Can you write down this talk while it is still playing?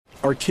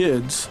Our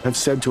kids have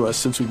said to us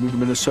since we moved to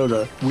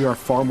Minnesota, we are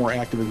far more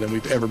active than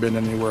we've ever been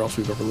anywhere else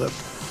we've ever lived.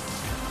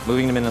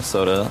 Moving to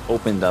Minnesota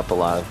opened up a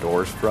lot of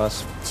doors for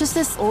us. Just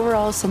this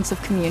overall sense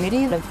of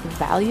community, of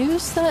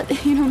values that,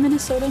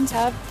 Minnesotans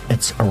have.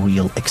 It's a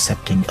real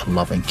accepting,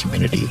 loving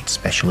community,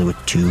 especially with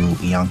 2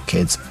 young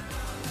kids.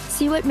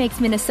 See what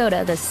makes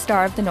Minnesota the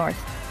star of the North.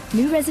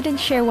 New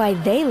residents share why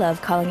they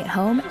love calling it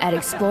home at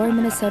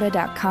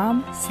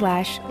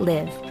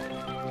exploreminnesota.com/live.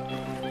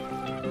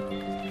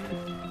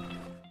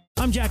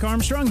 I'm Jack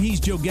Armstrong. He's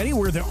Joe Getty.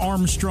 We're the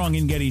Armstrong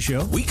and Getty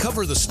Show. We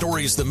cover the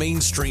stories the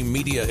mainstream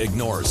media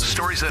ignores.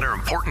 Stories that are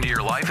important to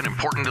your life and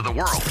important to the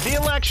world. The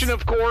election,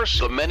 of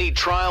course. The many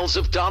trials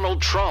of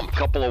Donald Trump.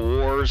 Couple of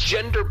wars.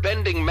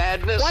 Gender-bending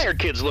madness. Why are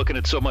kids looking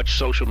at so much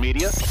social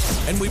media?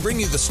 And we bring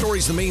you the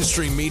stories the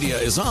mainstream media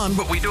is on,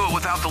 but we do it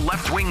without the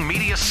left-wing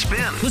media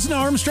spin. Listen to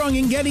Armstrong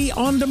and Getty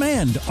on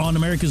demand on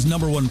America's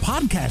 #1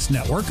 podcast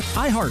network,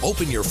 iHeart.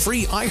 Open your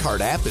free iHeart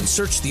app and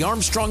search The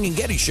Armstrong and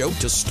Getty Show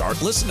to start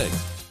listening.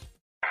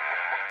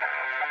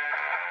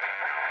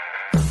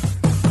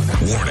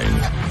 Warning.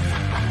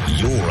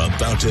 You're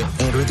about to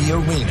enter the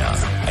arena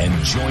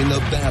and join the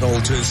battle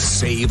to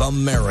save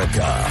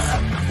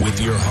America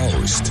with your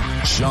host,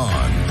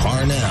 Sean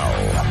Parnell.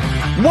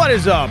 What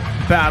is up,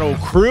 Battle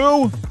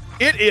Crew?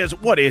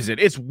 What is it?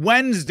 It's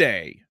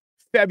Wednesday,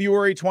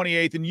 February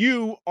 28th, and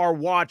you are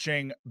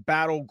watching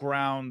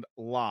Battleground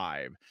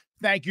Live.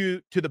 Thank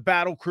you to the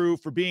Battle Crew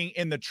for being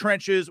in the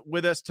trenches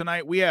with us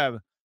tonight. We have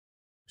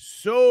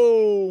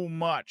so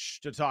much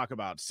to talk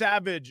about.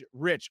 Savage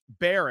Rich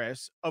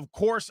Baris, of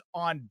course,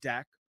 on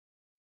deck,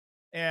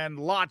 and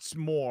lots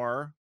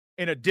more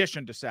in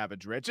addition to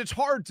Savage Rich. It's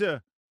hard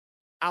to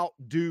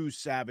outdo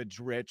Savage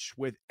Rich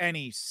with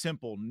any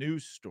simple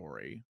news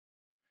story,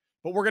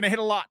 but we're going to hit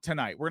a lot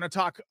tonight. We're going to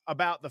talk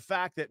about the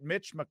fact that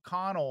Mitch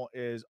McConnell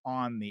is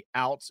on the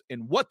outs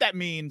and what that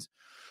means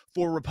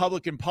for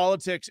Republican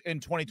politics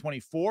in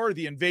 2024.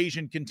 The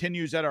invasion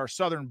continues at our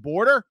southern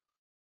border.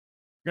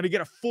 We're going to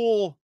get a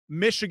full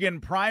Michigan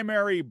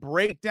primary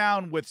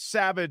breakdown with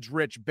Savage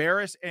Rich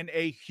Baris and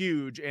a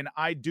huge, and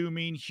I do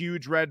mean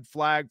huge, red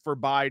flag for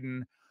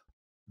Biden.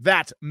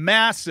 That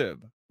massive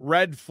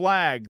red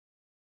flag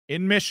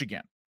in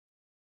Michigan.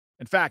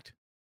 In fact,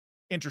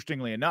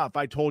 interestingly enough,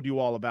 I told you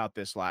all about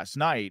this last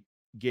night,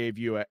 gave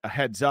you a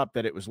heads up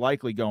that it was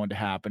likely going to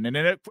happen, and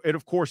it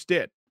of course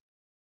did.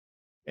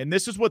 And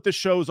this is what the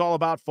show is all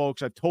about,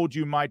 folks. I've told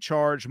you my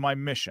charge, my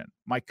mission,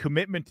 my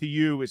commitment to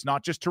you is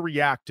not just to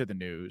react to the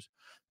news,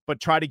 but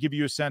try to give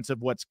you a sense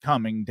of what's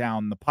coming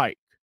down the pike.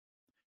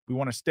 We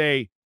want to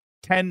stay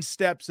 10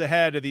 steps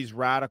ahead of these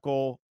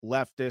radical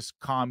leftist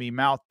commie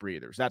mouth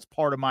breathers. That's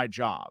part of my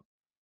job.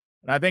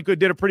 And I think we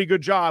did a pretty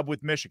good job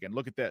with Michigan.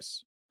 Look at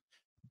this.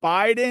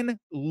 Biden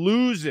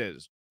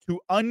loses to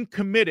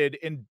uncommitted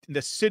in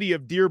the city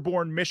of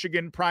Dearborn,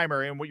 Michigan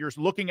primary. And what you're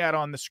looking at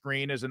on the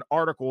screen is an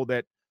article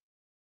that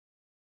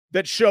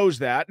shows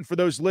that. And for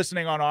those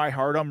listening on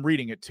iHeart, I'm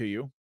reading it to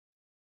you.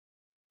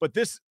 But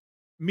this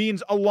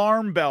means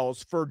alarm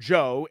bells for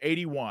Joe,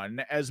 81,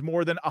 as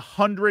more than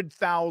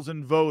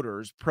 100,000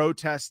 voters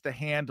protest the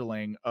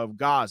handling of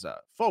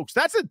Gaza. Folks,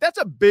 that's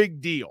a big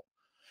deal.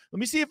 Let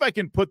me see if I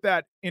can put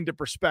that into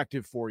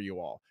perspective for you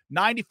all.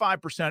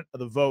 95%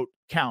 of the vote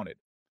counted.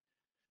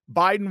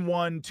 Biden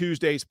won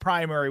Tuesday's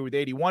primary with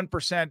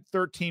 81%,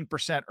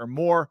 13% or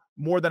more.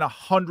 More than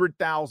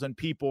 100,000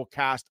 people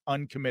cast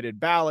uncommitted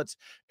ballots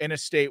in a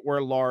state where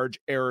a large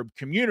Arab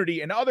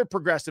community and other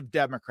progressive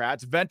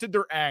Democrats vented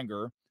their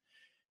anger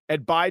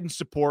at Biden's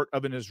support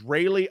of an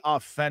Israeli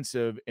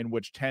offensive in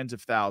which tens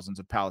of thousands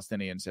of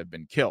Palestinians have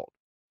been killed.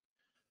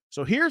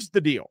 So here's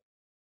the deal.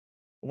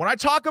 When I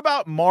talk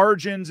about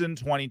margins in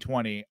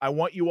 2020, I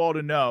want you all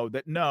to know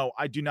that, no,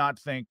 I do not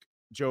think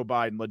Joe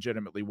Biden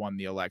legitimately won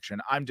the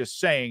election. I'm just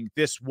saying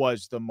this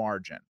was the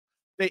margin.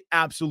 They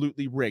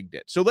absolutely rigged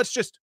it. So let's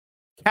just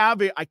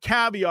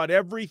caveat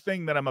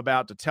everything that I'm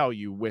about to tell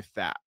you with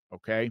that,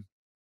 okay?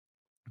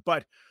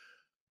 But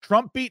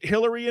Trump beat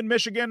Hillary in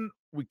Michigan.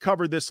 We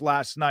covered this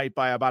last night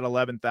by about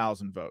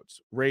 11,000 votes,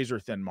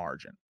 razor-thin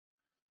margin.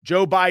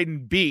 Joe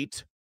Biden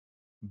beat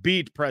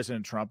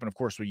President Trump, and of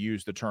course we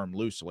use the term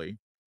loosely,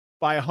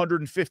 by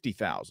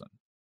 150,000.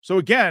 So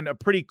again, a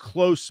pretty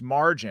close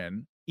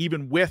margin,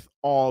 even with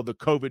all the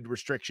COVID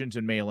restrictions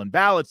and mail-in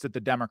ballots that the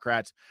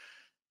Democrats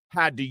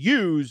had to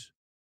use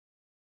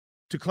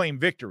to claim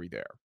victory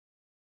there.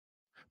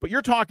 But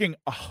you're talking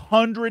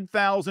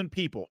 100,000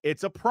 people.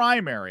 It's a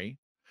primary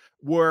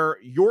where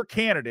your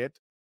candidate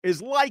is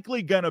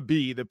likely going to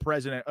be the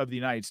president of the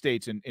United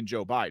States in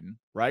Joe Biden,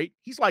 right?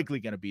 He's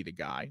likely going to be the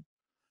guy.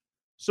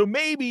 So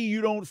maybe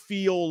you don't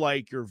feel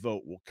like your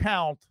vote will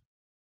count.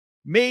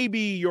 Maybe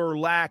you're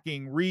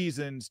lacking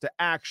reasons to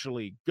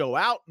actually go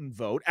out and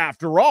vote.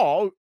 After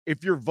all,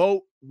 if your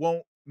vote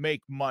won't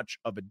make much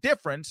of a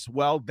difference,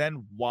 well,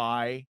 then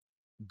why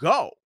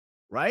go,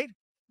 right?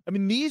 I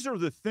mean, these are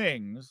the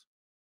things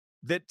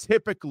that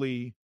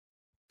typically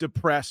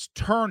depress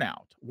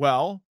turnout.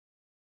 Well,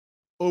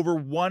 over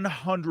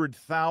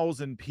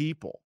 100,000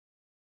 people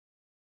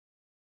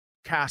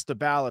cast a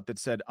ballot that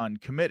said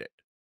uncommitted.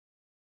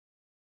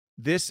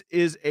 This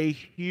is a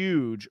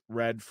huge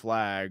red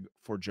flag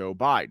for Joe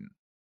Biden.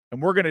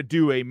 And we're going to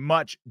do a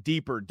much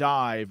deeper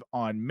dive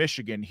on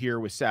Michigan here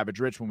with Savage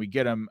Rich when we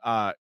get him.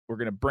 We're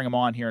going to bring him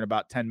on here in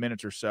about 10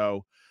 minutes or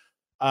so.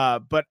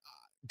 But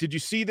did you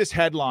see this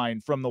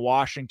headline from the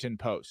Washington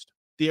Post?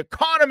 The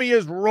economy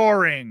is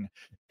roaring.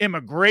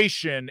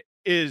 Immigration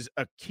is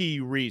a key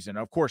reason.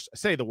 Of course, I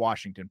say the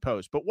Washington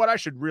Post, but what I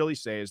should really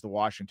say is the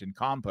Washington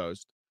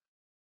Compost,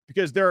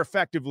 because they're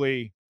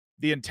effectively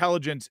the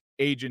intelligence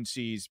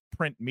agency's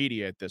print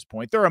media at this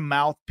point. They're a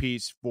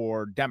mouthpiece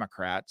for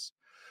Democrats.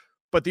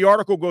 But the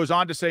article goes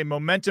on to say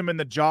momentum in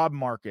the job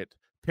market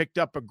picked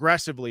up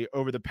aggressively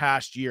over the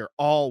past year,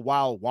 all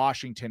while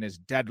Washington is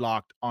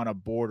deadlocked on a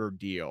border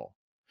deal.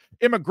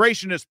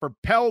 Immigration has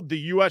propelled the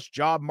U.S.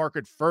 job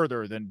market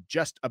further than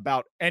just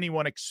about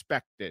anyone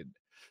expected,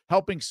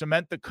 helping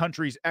cement the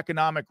country's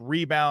economic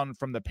rebound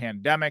from the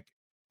pandemic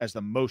as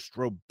the most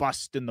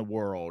robust in the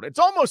world. It's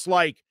almost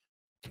like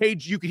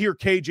you could hear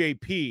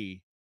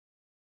KJP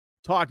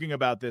talking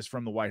about this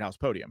from the White House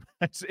podium.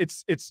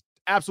 It's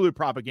absolute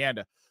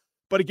propaganda.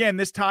 But again,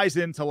 this ties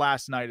into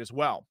last night as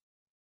well.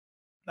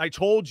 I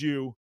told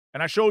you,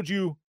 and I showed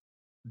you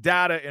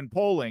data and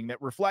polling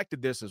that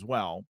reflected this as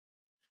well.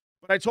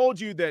 But I told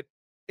you that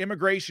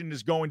immigration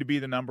is going to be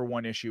the number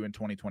one issue in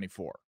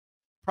 2024,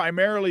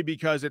 primarily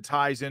because it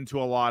ties into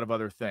a lot of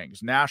other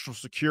things: national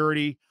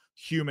security,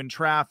 human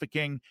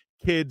trafficking,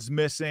 kids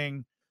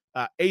missing,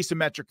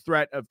 asymmetric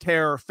threat of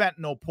terror,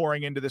 fentanyl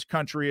pouring into this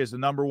country is the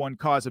number one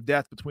cause of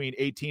death between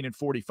 18 and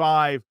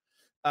 45,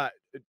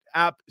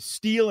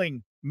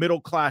 stealing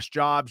middle-class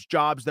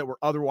jobs that were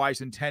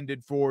otherwise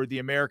intended for the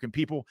American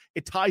people.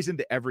 It ties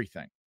into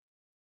everything,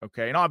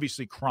 okay? And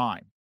obviously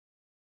crime.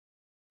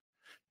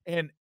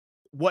 And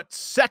what's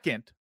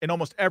second in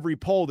almost every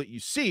poll that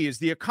you see is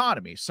the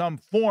economy, some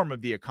form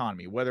of the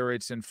economy, whether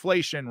it's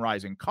inflation,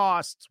 rising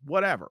costs,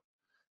 whatever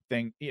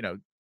thing.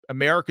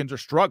 Americans are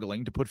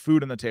struggling to put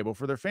food on the table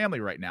for their family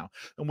right now.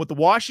 And what the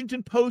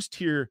Washington Post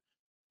here,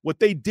 what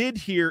they did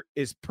here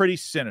is pretty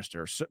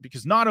sinister,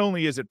 because not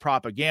only is it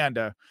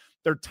propaganda,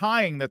 they're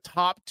tying the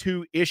top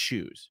two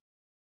issues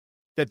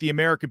that the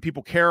American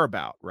people care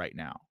about right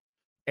now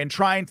and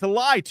trying to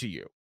lie to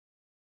you,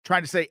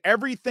 trying to say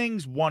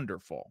everything's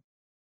wonderful,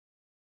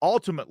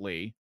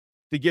 ultimately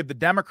to give the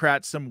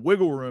Democrats some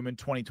wiggle room in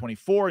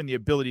 2024 and the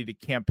ability to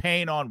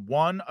campaign on,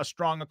 one, a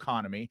strong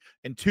economy,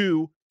 and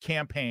two,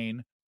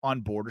 campaign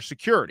on border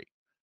security.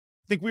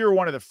 I think we were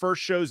one of the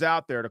first shows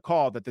out there to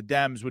call that the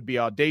Dems would be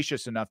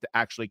audacious enough to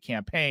actually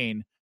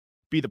campaign,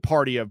 be the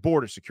party of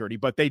border security,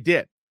 but they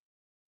did.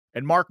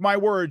 And mark my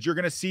words, you're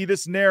going to see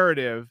this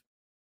narrative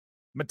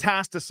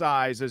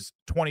metastasize as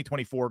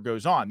 2024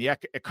 goes on. The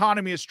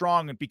economy is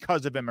strong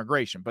because of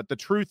immigration, but the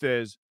truth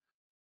is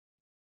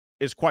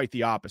quite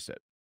the opposite.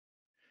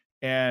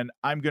 And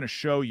I'm going to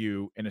show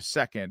you in a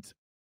second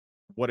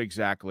what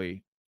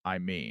exactly I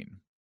mean.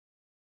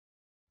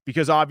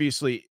 Because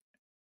obviously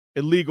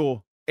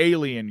illegal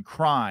alien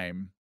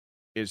crime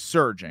is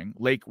surging.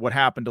 What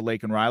happened to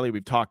Lake and Riley,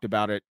 we've talked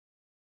about it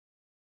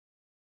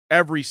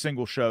every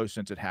single show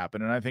since it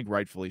happened, and I think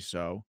rightfully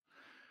so.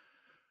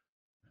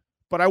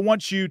 But I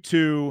want you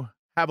to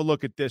have a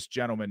look at this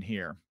gentleman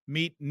here.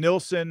 Meet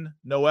Nilson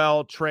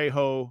Noel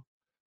Trejo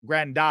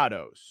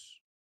Grandados.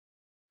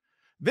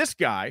 This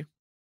guy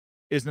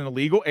is an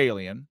illegal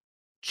alien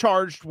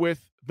charged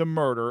with the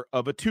murder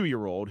of a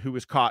 2-year-old who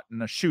was caught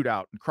in a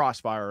shootout and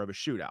crossfire of a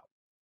shootout.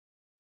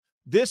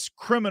 This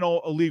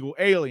criminal illegal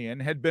alien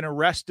had been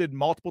arrested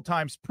multiple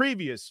times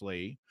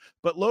previously,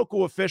 but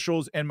local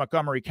officials in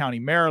Montgomery County,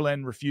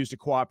 Maryland, refused to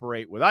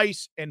cooperate with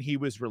ICE, and he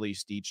was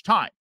released each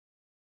time.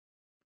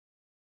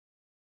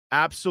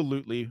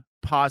 Absolutely,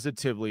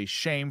 positively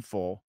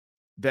shameful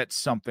that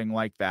something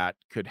like that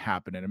could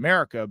happen in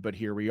America, but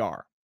here we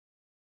are.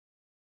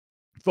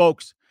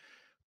 Folks,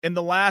 in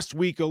the last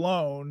week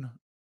alone,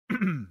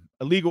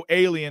 illegal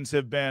aliens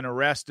have been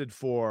arrested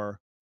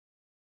for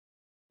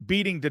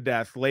beating to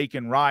death Lake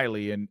and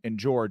Riley in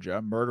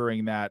Georgia,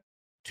 murdering that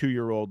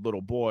 2-year-old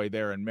little boy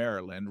there in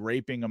Maryland,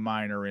 raping a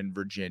minor in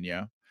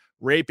Virginia,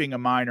 raping a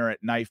minor at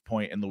knife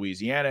point in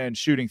Louisiana, and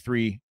shooting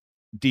 3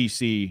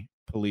 D.C.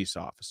 police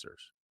officers.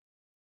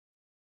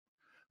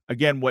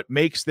 Again, what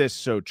makes this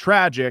so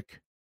tragic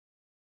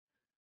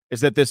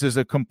is that this is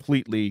a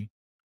completely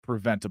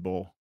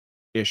preventable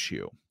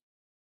issue.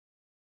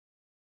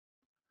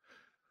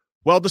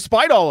 Well,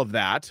 despite all of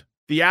that,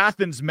 the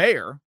Athens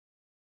mayor,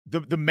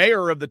 the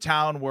mayor of the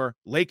town where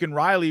Lake and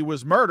Riley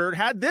was murdered,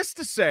 had this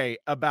to say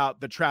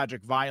about the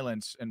tragic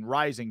violence and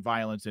rising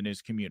violence in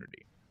his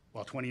community.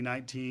 While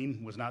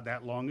 2019 was not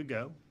that long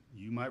ago,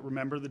 you might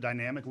remember the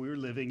dynamic we were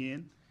living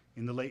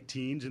in the late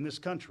teens in this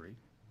country,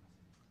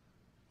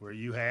 where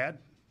you had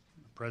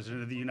the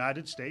President of the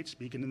United States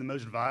speaking in the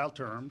most vile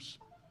terms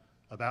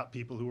about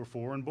people who were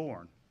foreign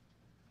born.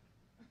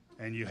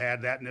 And you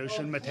had that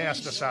notion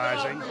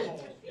metastasizing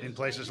in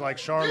places like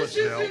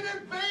Charlottesville.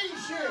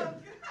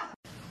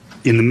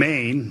 In the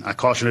main, I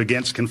caution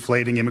against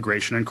conflating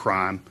immigration and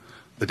crime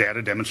The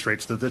data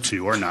demonstrates that the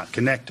two are not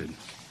connected.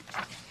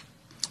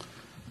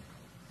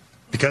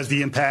 Because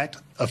the impact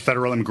of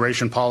federal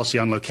immigration policy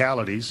on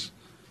localities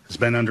has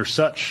been under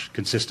such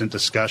consistent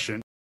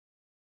discussion.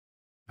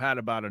 I've had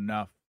about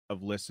enough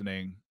of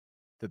listening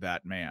to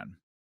that man.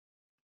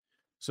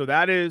 So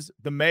that is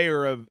the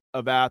mayor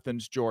of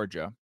Athens,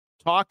 Georgia,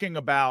 talking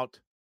about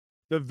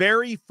the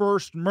very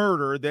first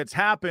murder that's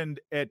happened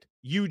at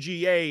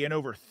UGA in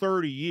over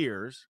 30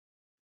 years.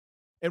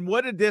 And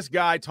what did this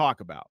guy talk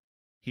about?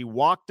 He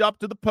walked up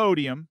to the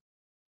podium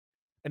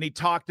and he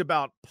talked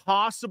about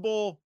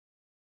possible,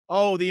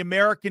 the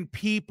American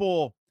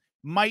people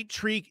might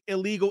treat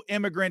illegal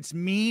immigrants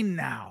mean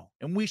now,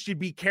 and we should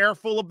be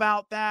careful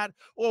about that.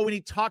 When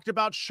he talked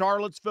about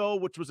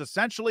Charlottesville, which was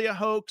essentially a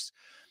hoax,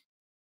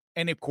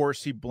 and of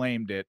course he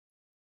blamed it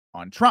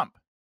on Trump.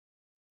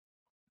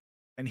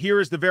 And here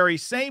is the very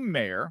same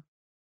mayor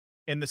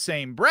in the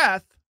same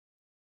breath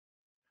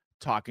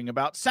talking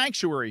about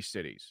sanctuary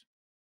cities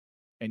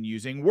and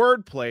using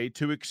wordplay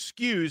to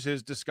excuse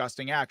his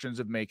disgusting actions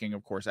of making,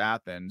 of course,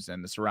 Athens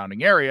and the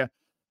surrounding area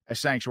a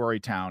sanctuary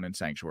town and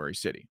sanctuary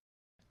city.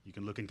 You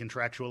can look in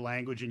contractual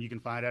language and you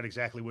can find out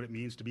exactly what it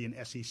means to be an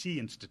SEC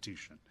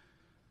institution.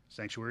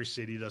 Sanctuary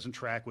city doesn't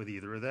track with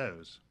either of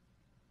those.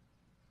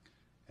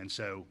 And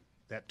so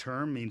that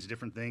term means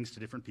different things to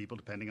different people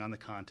depending on the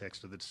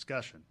context of the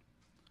discussion.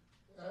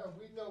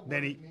 We know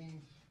what it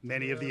means.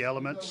 Many of the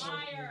elements.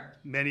 Liar.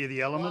 Many of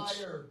the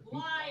elements.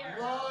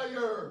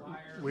 Liar.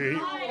 We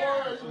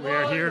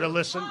are here to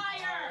listen.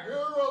 You're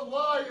a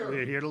liar.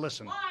 We're here to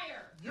listen.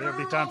 There'll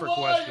be time for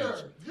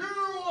questions. You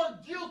are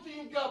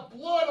guilty and got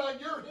blood on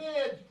your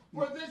head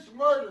for this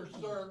murder,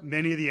 sir.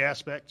 Many of the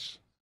aspects.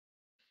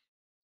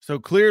 So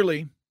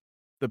clearly,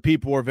 the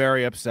people are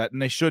very upset,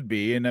 and they should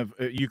be. And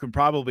you can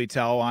probably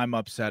tell I'm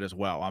upset as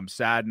well. I'm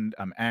saddened.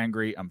 I'm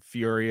angry. I'm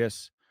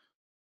furious.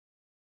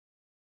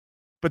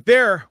 But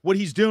what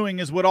he's doing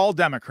is what all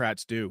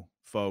Democrats do,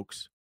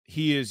 folks.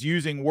 He is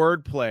using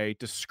wordplay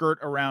to skirt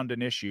around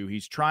an issue.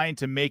 He's trying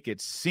to make it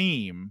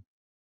seem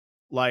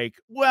like,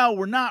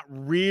 we're not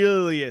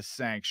really a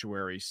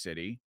sanctuary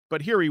city.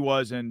 But here he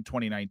was in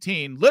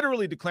 2019,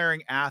 literally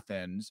declaring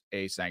Athens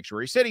a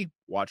sanctuary city.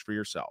 Watch for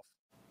yourself.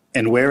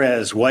 And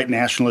whereas white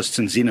nationalists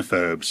and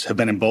xenophobes have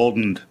been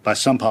emboldened by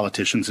some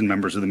politicians and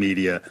members of the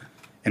media,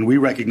 and we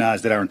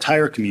recognize that our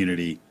entire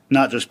community,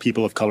 not just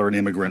people of color and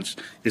immigrants,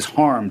 is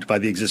harmed by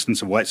the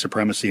existence of white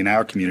supremacy in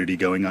our community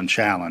going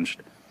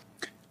unchallenged.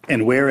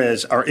 And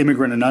whereas our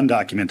immigrant and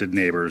undocumented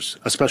neighbors,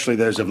 especially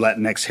those of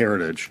Latinx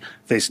heritage,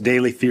 face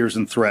daily fears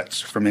and threats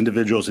from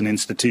individuals and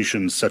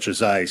institutions such as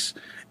ICE,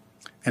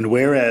 and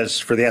whereas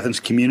for the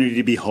Athens community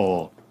to be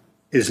whole,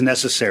 it is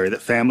necessary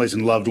that families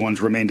and loved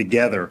ones remain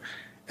together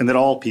and that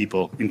all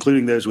people,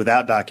 including those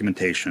without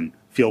documentation,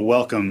 feel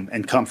welcome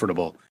and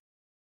comfortable.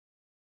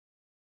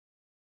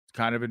 It's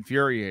kind of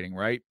infuriating,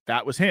 right?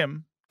 That was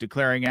him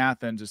declaring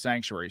Athens a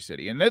sanctuary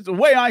city. And the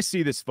way I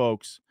see this,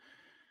 folks,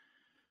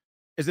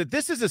 is that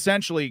this is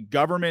essentially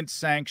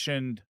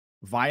government-sanctioned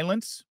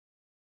violence,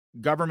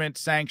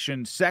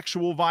 government-sanctioned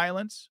sexual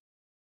violence.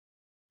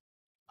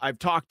 I've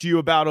talked to you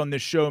about on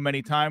this show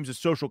many times a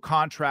social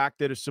contract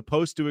that is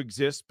supposed to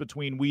exist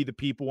between we, the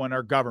people, and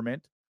our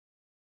government.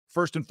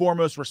 First and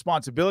foremost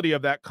responsibility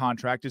of that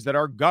contract is that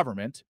our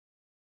government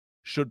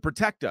should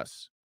protect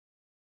us.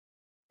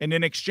 And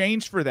in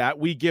exchange for that,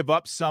 we give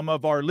up some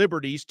of our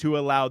liberties to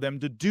allow them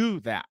to do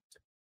that.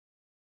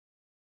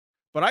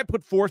 But I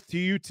put forth to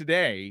you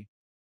today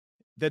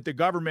that the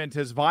government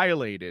has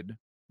violated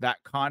that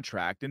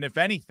contract. And if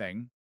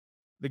anything,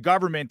 the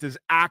government is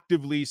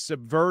actively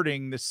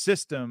subverting the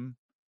system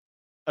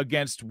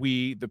against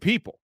we, the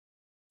people.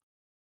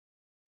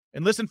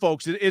 And listen,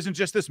 folks, it isn't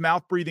just this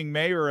mouth-breathing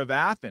mayor of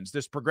Athens,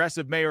 this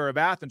progressive mayor of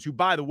Athens, who,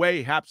 by the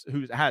way,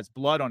 who has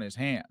blood on his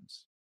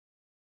hands.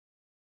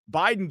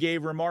 Biden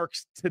gave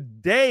remarks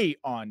today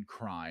on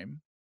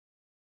crime.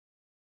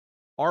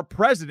 Our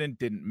president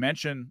didn't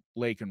mention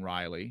Laken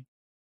Riley,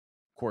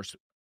 of course,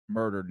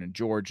 murdered in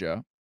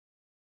Georgia,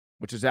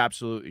 which is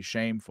absolutely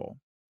shameful.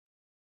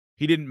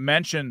 He didn't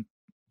mention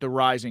the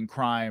rising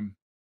crime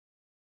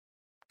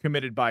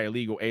committed by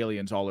illegal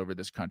aliens all over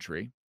this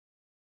country.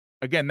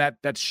 Again,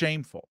 that's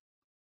shameful.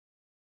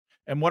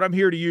 And what I'm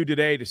here to you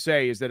today to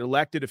say is that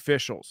elected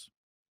officials,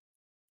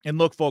 and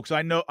look, folks,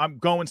 I know I'm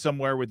going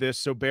somewhere with this,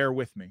 so bear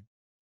with me.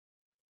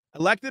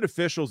 Elected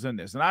officials in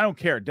this, and I don't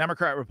care,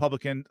 Democrat,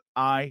 Republican,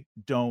 I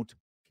don't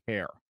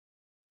care.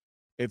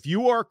 If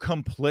you are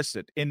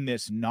complicit in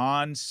this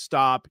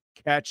nonstop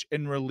catch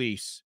and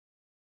release,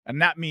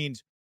 and that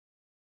means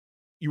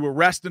you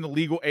arrest an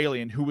illegal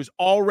alien who is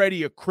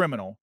already a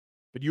criminal,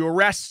 but you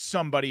arrest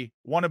somebody,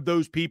 one of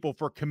those people,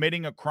 for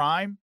committing a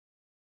crime,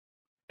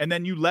 and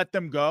then you let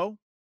them go.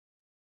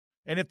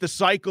 And if the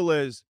cycle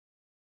is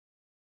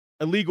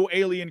illegal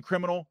alien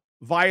criminal,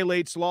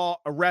 violates law,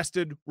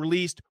 arrested,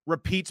 released,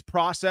 repeats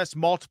process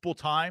multiple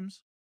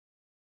times,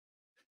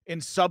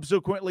 and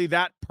subsequently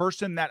that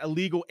person, that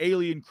illegal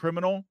alien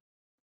criminal,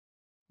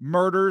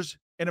 murders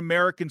an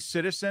American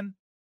citizen,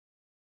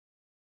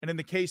 and in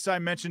the case I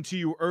mentioned to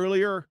you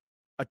earlier,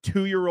 a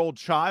 2-year-old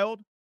child,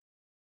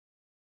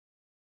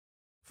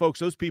 folks,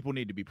 those people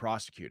need to be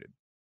prosecuted.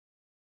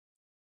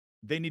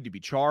 They need to be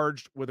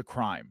charged with a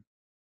crime.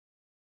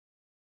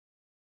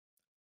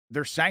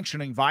 They're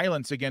sanctioning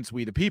violence against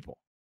we the people.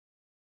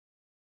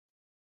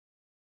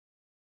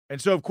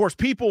 And so, of course,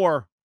 people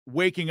are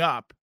waking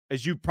up,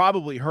 as you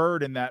probably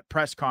heard in that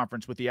press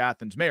conference with the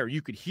Athens mayor.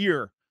 You could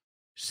hear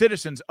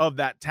citizens of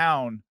that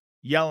town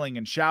yelling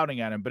and shouting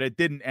at him, but it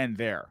didn't end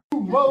there.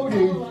 Who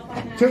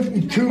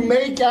voted to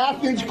make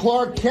Athens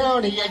Clarke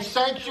County a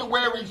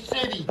sanctuary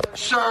city,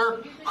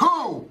 sir?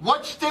 Who?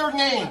 What's their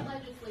name? What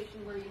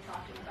legislation were you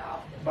talking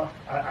about?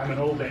 I'm an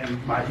old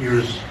man. My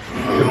ears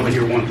can only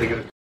hear one thing at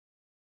a time.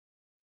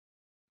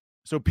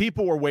 So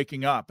people are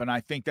waking up, and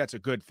I think that's a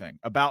good thing.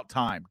 About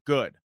time.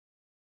 Good.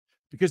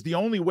 Because the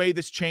only way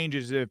this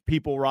changes is if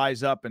people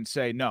rise up and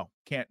say, no,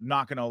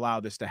 not going to allow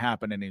this to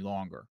happen any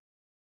longer.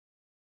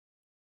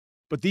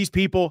 But these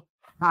people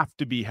have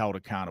to be held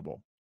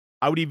accountable.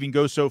 I would even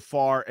go so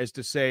far as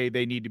to say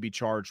they need to be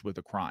charged with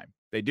a crime.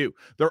 They do.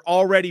 They're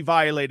already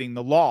violating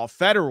the law,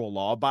 federal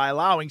law, by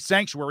allowing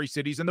sanctuary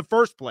cities in the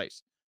first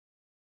place.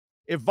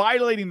 If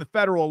violating the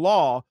federal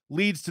law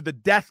leads to the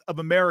death of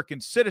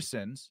American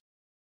citizens,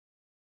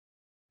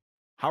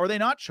 how are they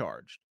not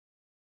charged?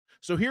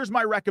 So here's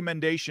my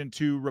recommendation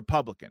to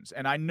Republicans.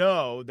 And I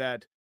know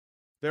that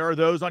there are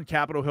those on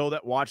Capitol Hill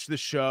that watch the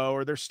show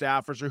or their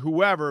staffers or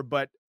whoever,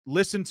 but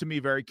listen to me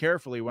very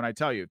carefully when I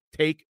tell you,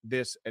 take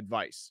this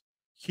advice.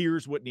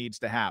 Here's what needs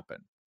to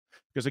happen.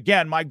 Because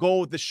again, my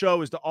goal with the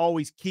show is to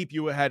always keep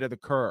you ahead of the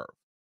curve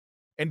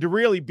and to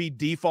really be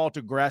default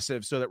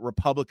aggressive so that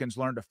Republicans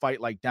learn to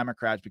fight like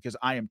Democrats, because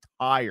I am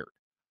tired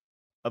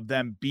of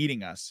them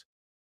beating us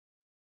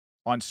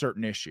on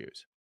certain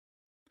issues.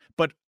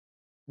 But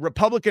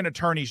Republican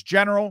attorneys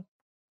general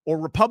or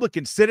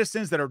Republican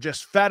citizens that are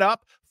just fed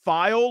up,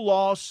 file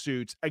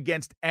lawsuits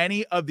against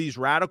any of these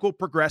radical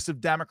progressive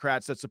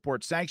Democrats that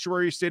support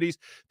sanctuary cities,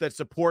 that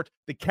support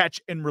the catch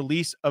and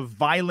release of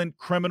violent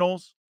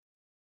criminals.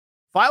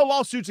 File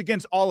lawsuits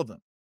against all of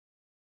them.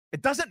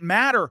 It doesn't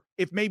matter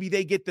if maybe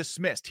they get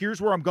dismissed. Here's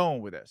where I'm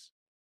going with this.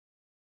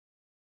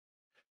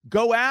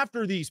 Go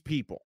after these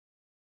people.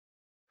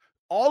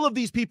 All of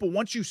these people,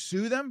 once you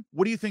sue them,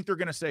 what do you think they're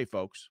going to say,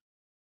 folks?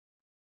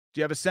 Do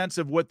you have a sense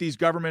of what these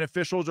government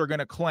officials are going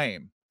to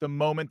claim the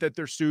moment that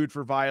they're sued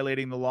for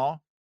violating the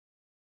law?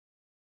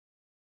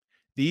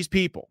 These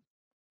people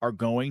are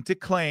going to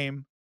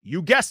claim,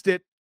 you guessed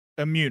it,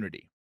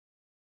 immunity.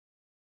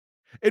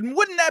 And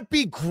wouldn't that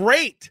be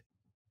great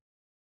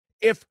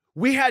if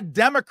we had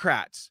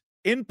Democrats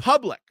in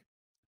public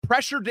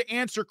pressured to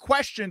answer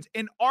questions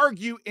and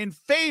argue in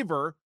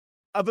favor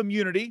of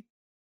immunity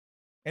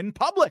in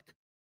public?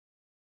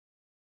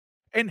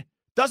 And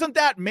doesn't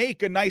that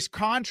make a nice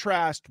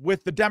contrast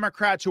with the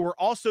Democrats who are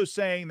also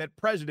saying that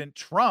President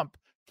Trump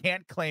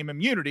can't claim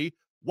immunity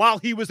while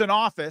he was in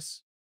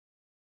office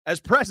as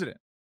president?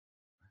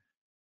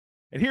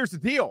 And here's the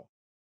deal.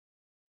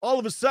 All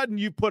of a sudden,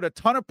 you put a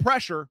ton of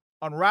pressure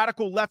on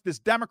radical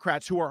leftist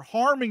Democrats who are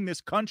harming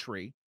this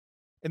country,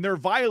 and their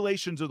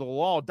violations of the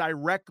law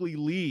directly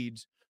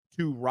leads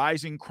to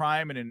rising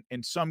crime and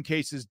in some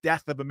cases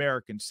death of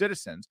American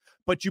citizens.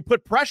 But you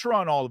put pressure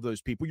on all of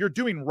those people. You're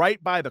doing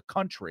right by the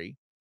country.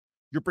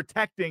 You're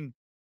protecting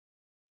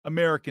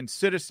American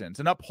citizens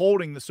and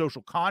upholding the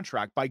social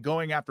contract by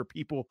going after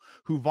people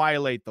who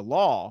violate the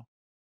law.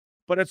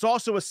 But it's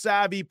also a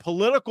savvy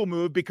political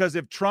move, because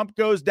if Trump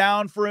goes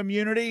down for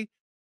immunity,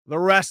 the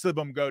rest of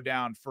them go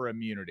down for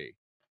immunity.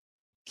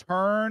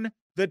 Turn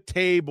the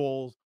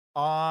tables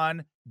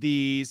on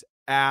these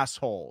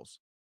assholes.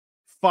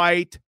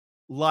 Fight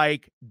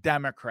like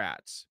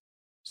Democrats.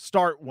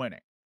 Start winning.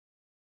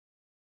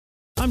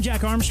 I'm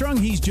Jack Armstrong.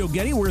 He's Joe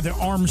Getty. We're the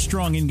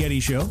Armstrong and Getty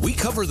Show. We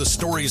cover the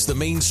stories the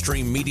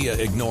mainstream media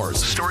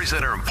ignores. Stories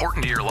that are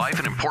important to your life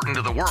and important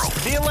to the world.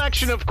 The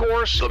election, of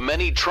course. The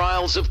many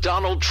trials of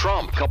Donald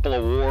Trump. Couple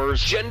of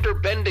wars.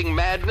 Gender-bending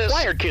madness.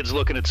 Why are kids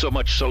looking at so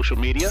much social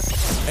media?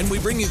 And we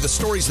bring you the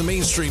stories the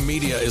mainstream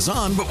media is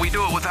on, but we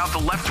do it without the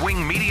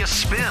left-wing media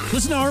spin.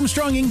 Listen to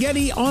Armstrong and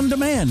Getty on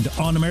demand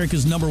on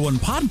America's #1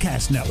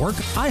 podcast network,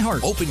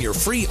 iHeart. Open your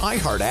free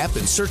iHeart app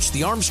and search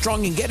the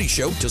Armstrong and Getty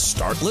Show to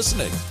start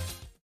listening.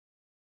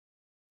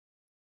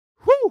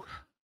 Whew.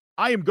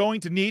 I am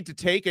going to need to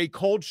take a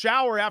cold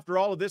shower after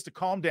all of this to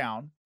calm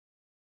down.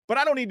 But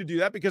I don't need to do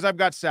that because I've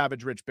got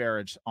Savage Rich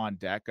Baris on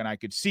deck, and I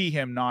could see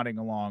him nodding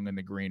along in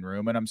the green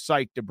room, and I'm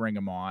psyched to bring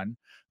him on.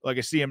 Like I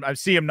see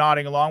him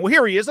nodding along. Well,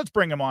 here he is. Let's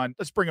bring him on.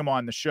 Let's bring him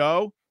on the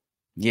show.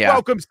 Yeah.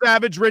 Welcome,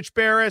 Savage Rich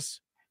Baris.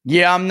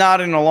 Yeah, I'm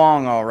nodding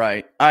along all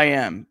right. I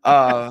am.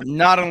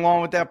 Nodding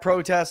along with that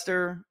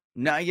protester.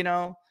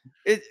 No,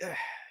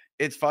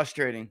 it's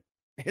frustrating.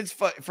 It's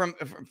from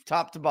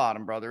top to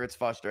bottom, brother. It's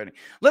frustrating.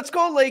 Let's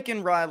go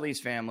Laken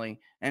Riley's family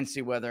and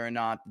see whether or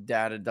not the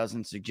data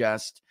doesn't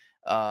suggest,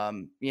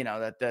 that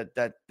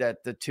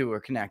the two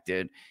are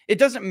connected. It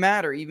doesn't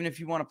matter, even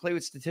if you want to play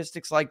with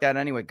statistics like that.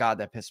 Anyway, God,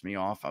 that pissed me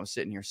off. I was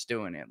sitting here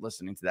stewing it,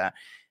 listening to that.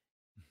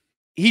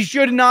 he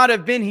should not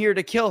have been here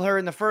to kill her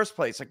in the first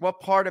place. Like, what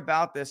part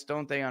about this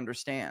don't they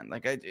understand?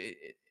 Like,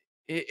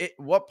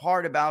 what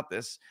part about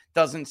this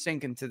doesn't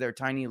sink into their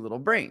tiny little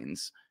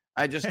brains?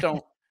 I just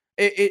don't.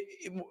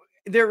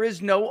 There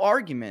is no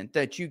argument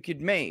that you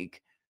could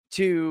make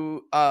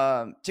to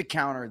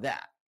counter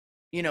that.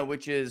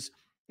 Which is,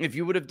 if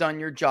you would have done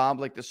your job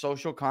like the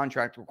social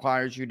contract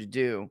requires you to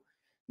do,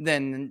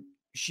 then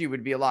she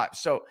would be alive.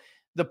 So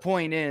the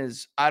point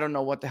is, I don't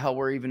know what the hell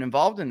we're even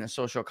involved in this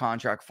social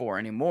contract for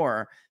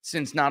anymore,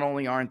 since not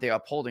only aren't they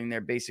upholding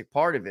their basic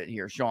part of it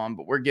here, Sean,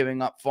 but we're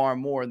giving up far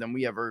more than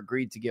we ever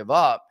agreed to give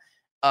up.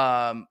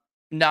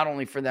 Not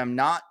only for them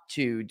not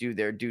to do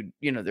their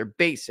their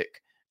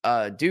basic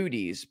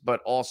duties, but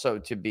also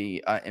to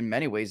be in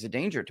many ways a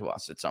danger to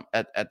us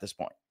at this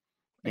point.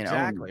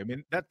 Exactly. I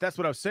mean, that's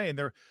what I was saying.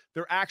 They're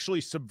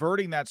actually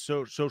subverting that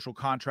social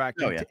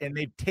contract, and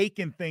they've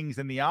taken things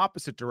in the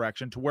opposite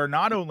direction to where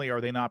not only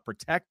are they not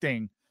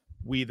protecting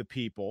we the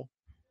people,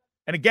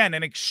 and again,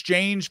 in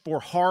exchange for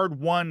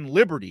hard-won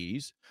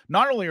liberties,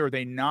 not only are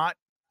they not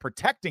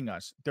protecting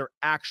us, they're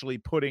actually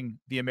putting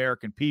the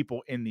American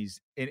people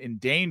in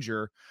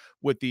danger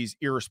with these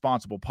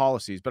irresponsible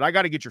policies. But I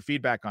got to get your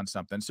feedback on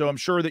something. So I'm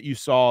sure that you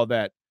saw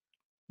that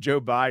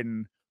Joe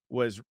Biden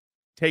was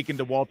taken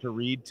to Walter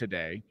Reed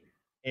today,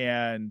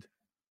 and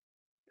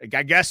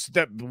I guess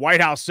the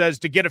White House says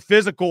to get a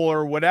physical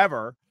or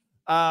whatever,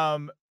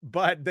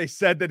 but they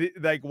said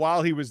that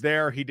while he was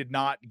there, he did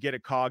not get a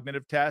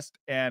cognitive test,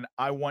 and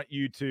I want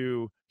you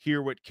to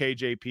hear what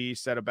KJP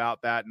said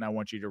about that, and I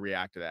want you to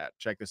react to that.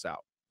 Check this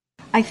out.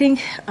 I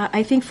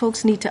think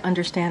folks need to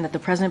understand that the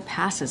president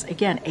passes,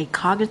 again, a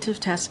cognitive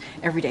test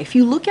every day. If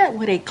you look at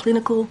what a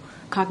clinical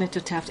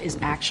cognitive test is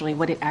actually,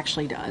 what it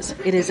actually does,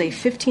 it is a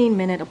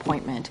 15-minute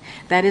appointment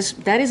that is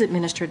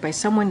administered by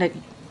someone that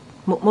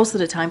most of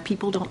the time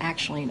people don't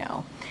actually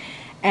know.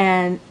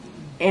 And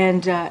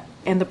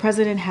the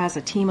president has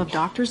a team of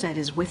doctors that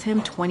is with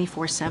him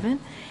 24/7.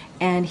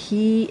 And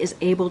he is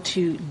able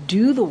to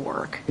do the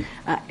work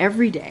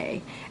every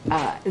day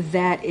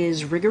that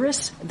is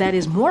rigorous, that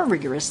is more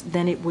rigorous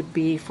than it would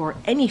be for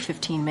any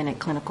 15-minute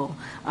clinical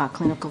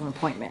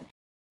appointment.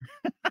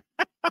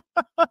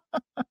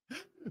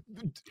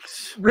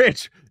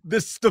 Rich,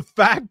 the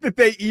fact that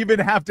they even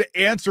have to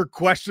answer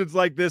questions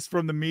like this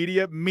from the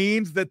media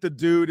means that the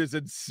dude is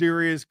in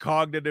serious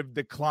cognitive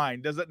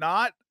decline, does it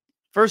not?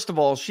 First of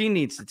all, she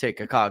needs to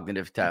take a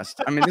cognitive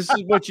test. I mean, this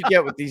is what you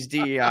get with these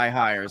DEI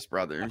hires,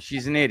 brother.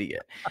 She's an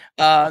idiot.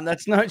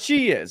 That's not,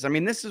 she is. I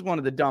mean, this is one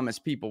of the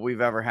dumbest people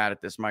we've ever had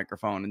at this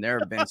microphone, and there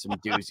have been some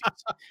doozies.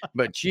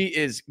 But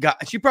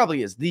she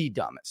probably is the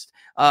dumbest.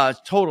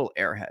 Total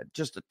airhead,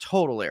 just a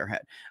total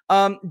airhead.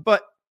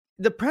 But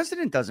the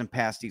president doesn't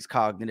pass these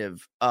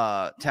cognitive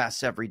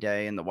tests every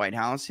day in the White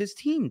House. His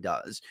team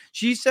does.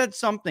 She said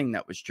something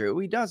that was true.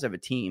 He does have a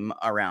team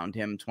around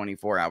him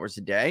 24 hours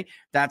a day.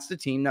 That's the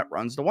team that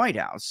runs the White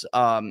House.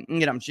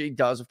 She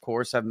does, of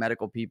course, have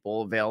medical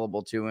people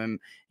available to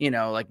him,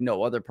 like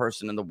no other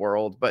person in the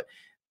world. But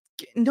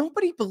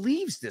nobody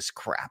believes this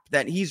crap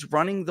that he's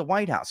running the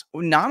White House.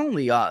 Not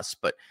only us,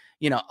 but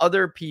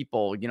other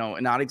people,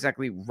 not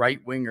exactly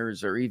right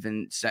wingers or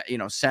even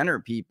center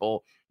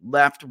people.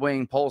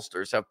 Left-wing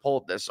pollsters have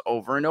polled this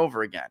over and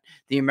over again.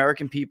 The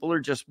American people are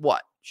just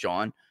what,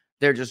 Sean?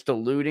 They're just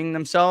deluding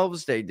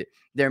themselves.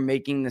 They're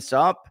making this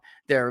up.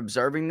 They're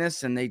observing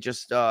this, and they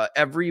just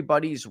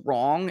everybody's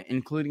wrong,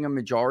 including a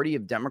majority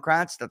of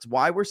Democrats. That's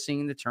why we're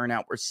seeing the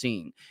turnout we're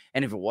seeing.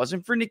 And if it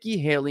wasn't for Nikki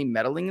Haley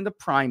meddling in the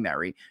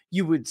primary,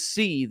 you would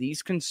see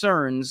these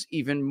concerns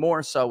even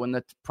more so in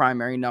the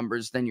primary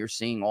numbers than you're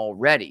seeing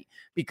already,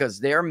 because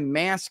they're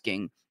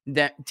masking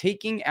that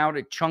taking out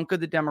a chunk of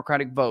the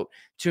Democratic vote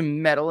to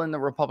meddle in the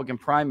Republican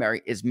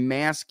primary is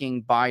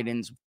masking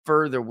Biden's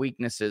further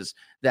weaknesses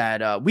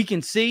that we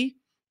can see,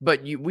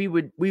 but we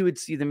would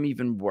see them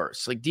even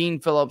worse. Like Dean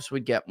Phillips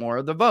would get more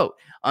of the vote,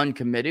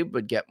 uncommitted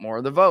would get more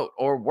of the vote,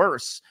 or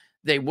worse,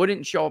 they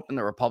wouldn't show up in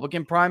the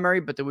Republican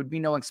primary, but there would be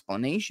no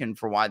explanation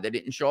for why they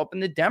didn't show up in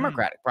the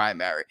Democratic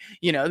primary.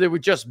 There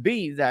would just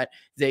be that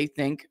they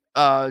think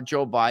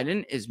Joe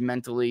Biden is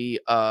mentally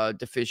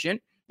deficient,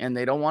 and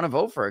they don't want to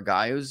vote for a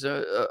guy who's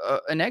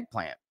an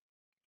eggplant.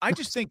 I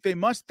just think they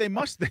must.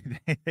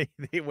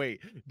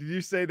 Wait, did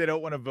you say they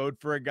don't want to vote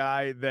for a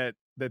guy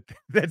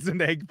that's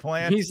an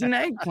eggplant? He's an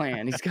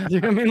eggplant. He's got.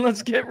 I mean,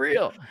 let's get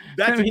real.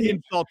 That's an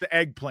insult to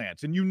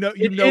eggplants, and you know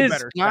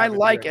better. I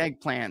like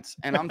eggplants,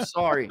 and I'm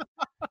sorry.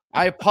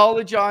 I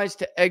apologize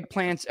to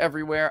eggplants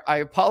everywhere. I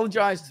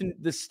apologize to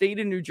the state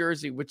of New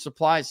Jersey, which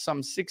supplies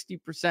some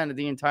 60% of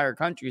the entire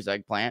country's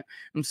eggplant.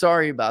 I'm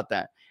sorry about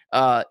that.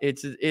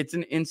 It's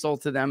an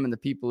insult to them and the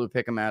people who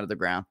pick them out of the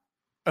ground.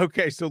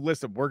 Okay, so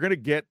listen, we're going to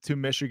get to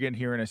Michigan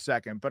here in a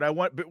second, but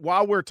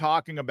while we're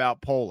talking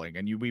about polling,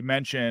 and you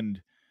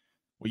mentioned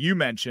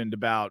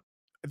about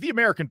the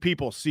American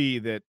people see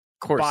that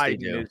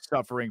Biden is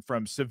suffering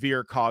from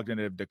severe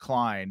cognitive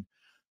decline.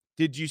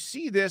 Did you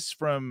see this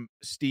from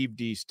Steve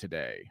Deese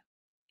today?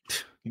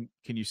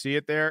 Can you see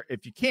it there?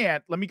 If you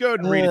can't, let me go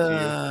ahead and read it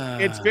to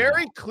you. It's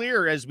very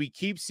clear as we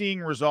keep seeing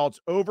results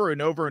over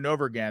and over and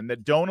over again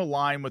that don't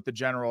align with the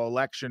general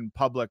election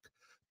public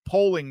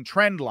polling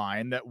trend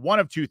line that one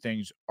of two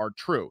things are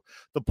true.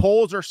 The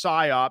polls are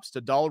psyops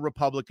to dull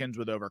Republicans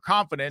with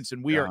overconfidence,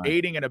 and we are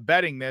aiding and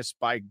abetting this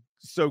by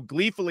so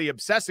gleefully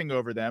obsessing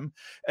over them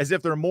as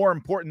if they're more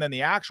important than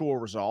the actual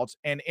results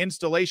and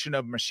installation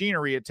of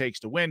machinery it takes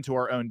to win to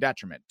our own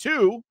detriment.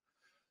 Two,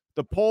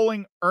 the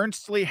polling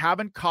earnestly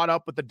haven't caught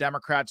up with the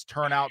Democrats'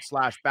 turnout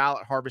 /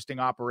 ballot harvesting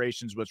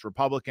operations, which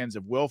Republicans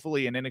have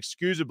willfully and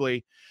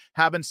inexcusably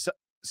haven't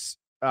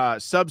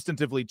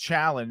substantively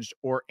challenged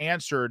or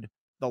answered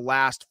the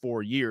last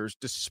 4 years,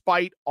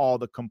 despite all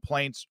the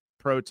complaints,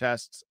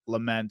 protests,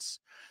 laments,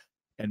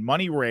 and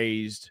money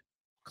raised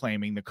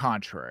claiming the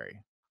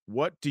contrary.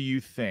 What do you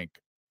think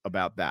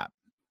about that?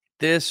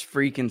 This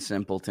freaking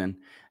simpleton.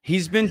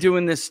 He's been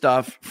doing this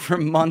stuff for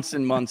months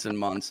and months and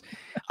months.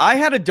 I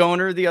had a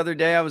donor the other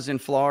day. I was in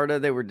Florida.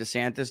 They were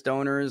DeSantis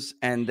donors,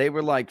 and they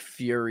were like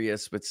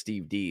furious with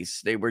Steve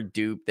Deese. They were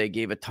duped. They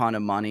gave a ton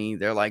of money.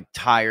 They're like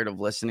tired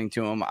of listening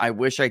to him. I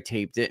wish I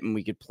taped it and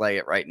we could play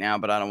it right now,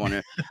 but I don't want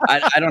to.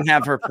 I don't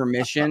have her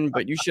permission,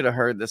 but you should have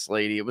heard this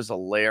lady. It was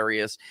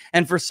hilarious.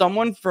 And for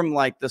someone from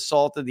like the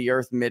salt of the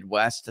earth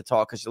Midwest to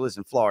talk, because she lives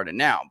in Florida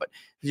now, but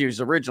she was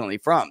originally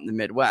from the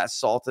Midwest,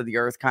 salt of the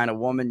earth kind of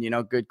woman, you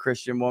know, good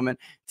Christian woman,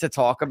 to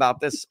talk about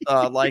this,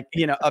 like,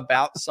 you know,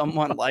 about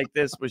someone like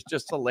this was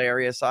just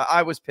hilarious.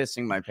 I was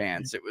pissing my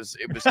pants. It was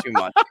too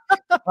much.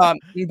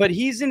 But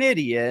he's an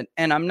idiot,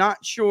 and I'm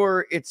not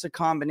sure it's a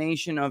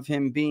combination of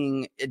him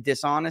being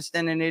dishonest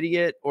and an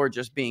idiot or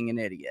just being an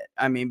idiot.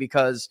 I mean,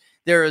 because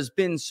there has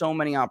been so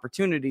many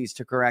opportunities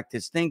to correct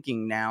his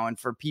thinking now, and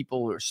for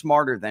people who are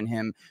smarter than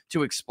him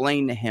to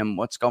explain to him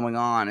what's going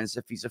on as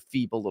if he's a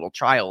feeble little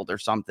child or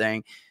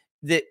something.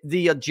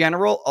 The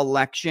general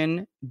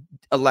election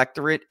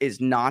electorate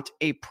is not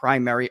a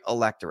primary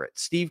electorate.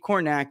 Steve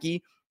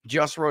Kornacki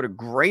just wrote a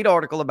great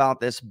article about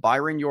this.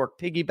 Byron York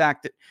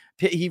piggybacked it.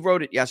 He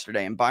wrote it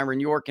yesterday, and Byron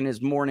York in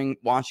his morning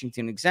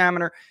Washington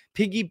Examiner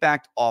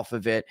piggybacked off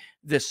of it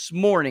this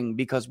morning,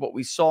 because what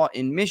we saw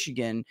in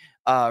Michigan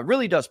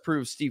really does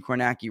prove Steve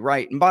Kornacki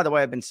right. And by the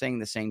way, I've been saying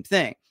the same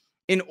thing.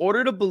 In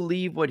order to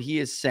believe what he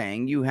is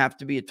saying, you have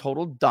to be a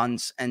total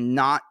dunce and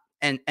not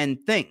and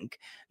think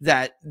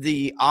that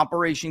the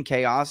Operation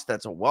Chaos,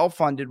 that's a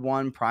well-funded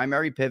one,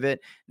 primary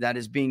pivot that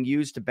is being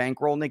used to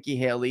bankroll Nikki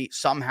Haley,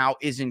 somehow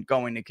isn't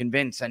going to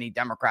convince any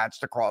Democrats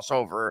to cross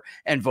over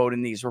and vote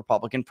in these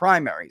Republican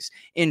primaries.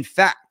 In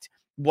fact,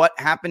 what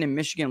happened in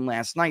Michigan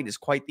last night is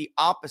quite the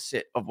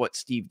opposite of what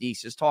Steve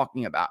Deese is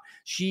talking about.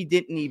 She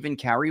didn't even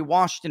carry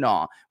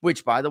Washtenaw,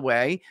 which, by the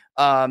way,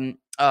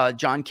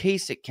 John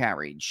Kasich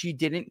carried. She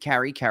didn't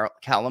carry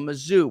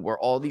Kalamazoo, where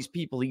all these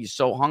people he's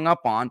so hung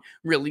up on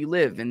really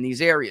live in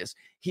these areas.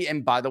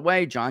 And by the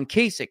way, John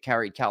Kasich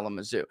carried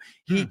Kalamazoo.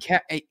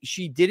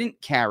 She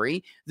didn't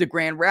carry the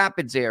Grand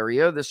Rapids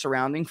area, the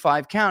surrounding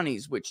 5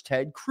 counties, which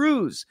Ted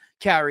Cruz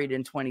carried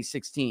in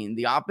 2016.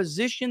 The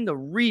opposition, the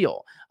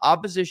real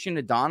opposition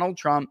to Donald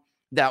Trump,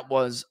 that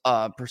was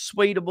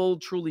persuadable,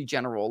 truly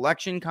general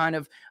election kind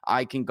of,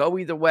 I can go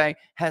either way,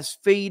 has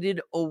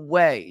faded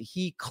away.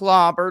 He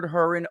clobbered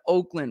her in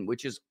Oakland,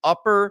 which is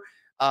upper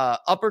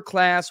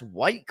class,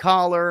 white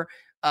collar,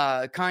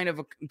 kind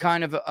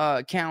of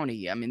a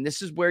county. I mean,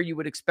 this is where you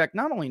would expect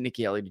not only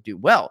Nikki Haley to do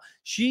well.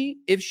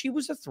 If she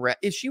was a threat,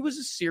 if she was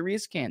a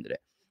serious candidate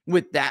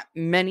with that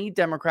many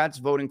Democrats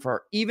voting for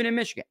her, even in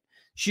Michigan,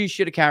 she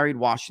should have carried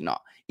Washtenaw.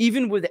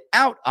 Even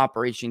without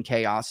Operation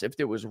Chaos, if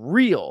there was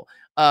real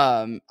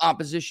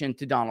opposition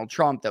to Donald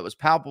Trump that was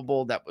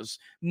palpable, that was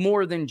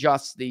more than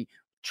just the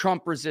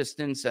Trump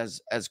resistance,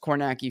 as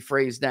Kornacki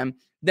phrased them,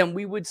 then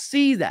we would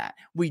see that.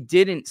 We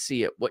didn't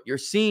see it. What you're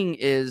seeing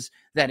is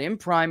that in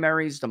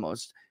primaries, the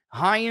most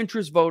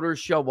high-interest voters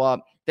show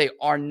up. They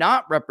are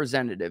not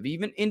representative.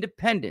 Even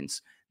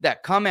independents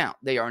that come out,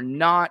 they are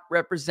not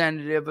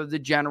representative of the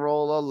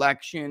general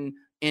election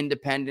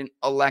independent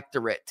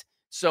electorate.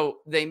 So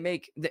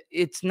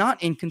it's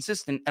not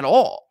inconsistent at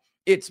all.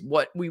 It's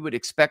what we would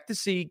expect to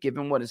see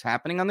given what is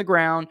happening on the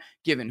ground,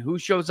 given who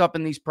shows up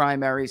in these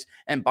primaries.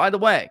 And by the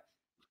way,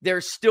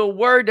 there still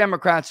were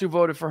Democrats who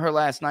voted for her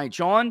last night,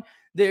 Sean.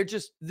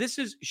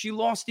 She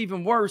lost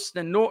even worse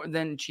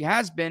than she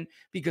has been,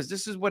 because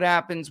this is what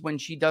happens when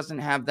she doesn't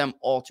have them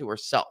all to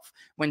herself,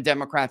 when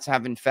Democrats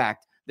have, in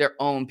fact, their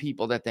own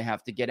people that they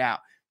have to get out.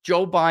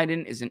 Joe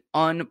Biden is an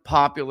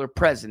unpopular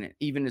president.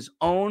 Even his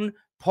own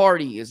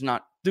party is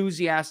not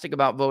enthusiastic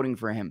about voting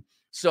for him.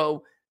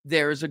 So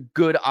there's a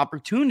good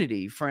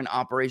opportunity for an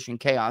Operation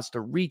Chaos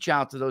to reach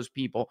out to those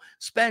people,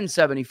 spend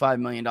 $75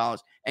 million,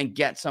 and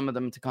get some of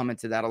them to come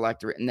into that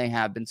electorate. And they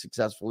have been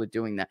successful at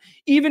doing that.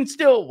 Even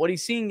still, what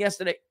he's seeing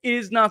yesterday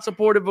is not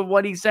supportive of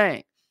what he's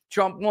saying.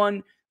 Trump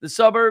won the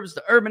suburbs,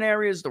 the urban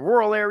areas, the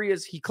rural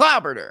areas. He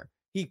clobbered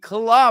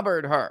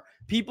her.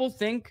 People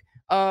think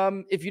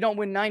if you don't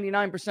win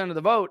 99% of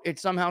the vote, it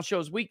somehow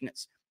shows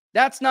weakness.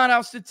 That's not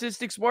how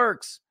statistics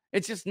works.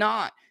 It's just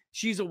not.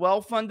 She's a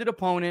well-funded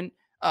opponent.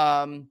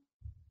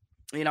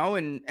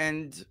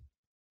 and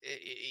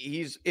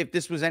if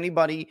this was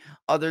anybody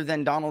other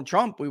than Donald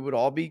Trump, we would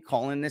all be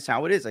calling this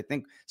how it is. I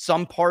think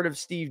some part of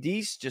Steve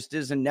Deese just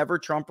is a never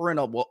Trumper and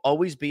will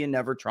always be a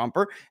never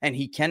Trumper. And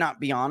he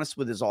cannot be honest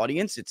with his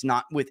audience. It's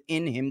not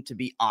within him to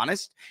be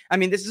honest. I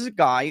mean, this is a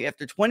guy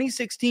after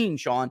 2016,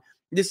 Sean,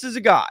 this is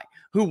a guy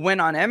who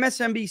went on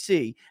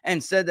MSNBC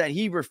and said that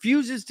he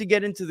refuses to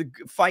get into the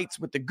fights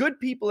with the good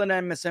people in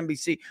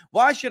MSNBC.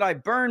 Why should I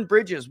burn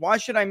bridges? Why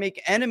should I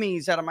make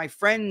enemies out of my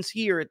friends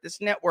here at this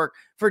network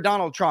for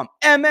Donald Trump?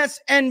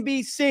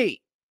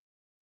 MSNBC.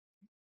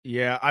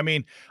 Yeah, I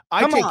mean,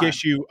 I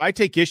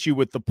take issue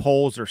with the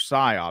polls or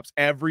psyops.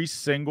 Every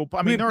single.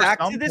 I mean, we're back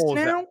to this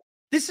now.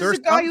 This is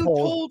a guy who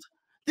told.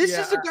 This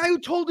is a guy who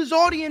told his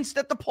audience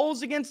that the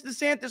polls against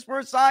DeSantis were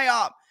a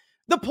psyop.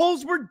 The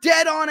polls were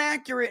dead on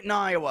accurate in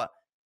Iowa.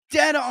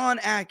 Dead on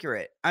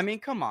accurate. I mean,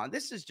 come on.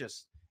 This is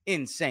just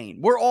insane.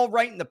 We're all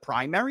right in the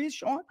primaries,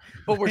 Sean,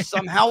 but we're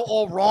somehow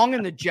all wrong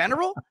in the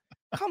general.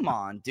 Come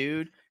on,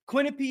 dude.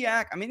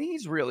 Quinnipiac. I mean,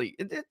 he's really,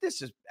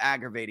 this is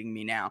aggravating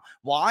me now.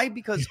 Why?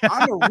 Because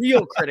I'm a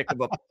real critic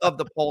of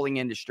the polling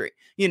industry,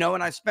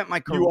 and I spent my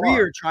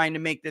career trying to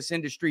make this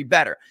industry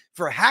better.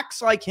 For hacks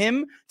like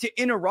him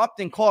to interrupt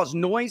and cause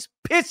noise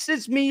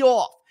pisses me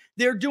off.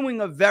 They're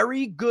doing a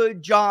very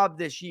good job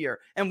this year,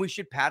 and we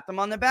should pat them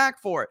on the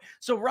back for it.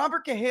 So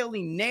Robert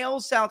Cahaley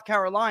nails South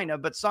Carolina,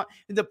 but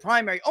the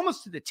primary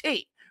almost to the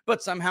T,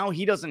 but somehow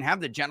he doesn't have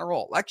the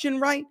general election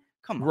right.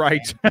 Come on,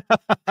 right? Get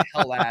the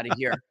hell out of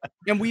here.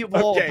 And we have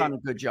all done a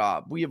good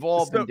job. We have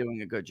all been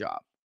doing a good job.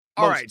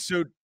 All right.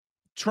 So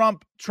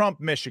Trump,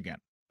 Michigan,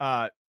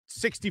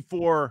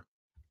 64-31.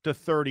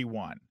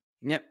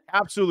 Yep.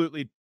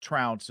 Absolutely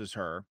trounces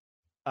her.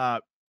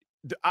 I'm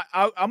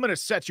going to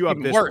set you up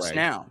even this worse way.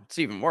 Now. It's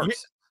even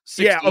worse.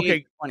 Yeah.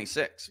 Okay.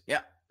 26.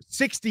 Yeah.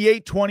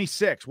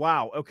 68-26.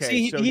 Wow. Okay.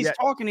 See, he's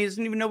talking. He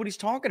doesn't even know what he's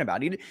talking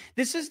about.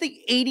 This is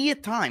the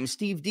 80th time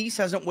Steve Deese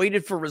hasn't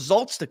waited for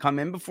results to come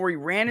in before he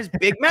ran his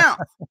big mouth.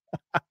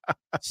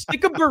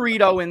 Stick a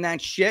burrito in that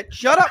shit.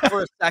 Shut up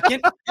for a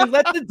second and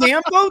let the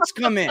damn votes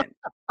come in.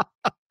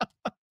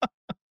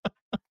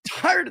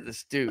 Tired of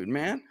this dude,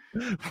 man.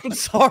 I'm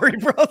sorry,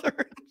 brother.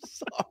 I'm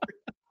sorry.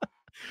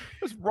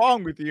 What's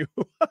wrong with you?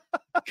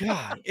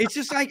 God, it's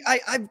just like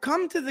I've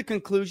come to the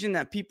conclusion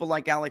that people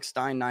like Alex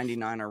Stein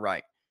 99 are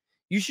right.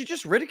 You should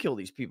just ridicule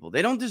these people.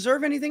 They don't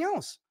deserve anything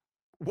else.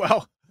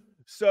 Well,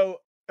 so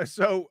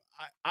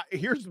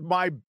here's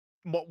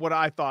what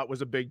I thought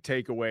was a big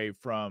takeaway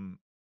from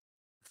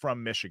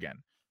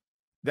Michigan.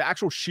 The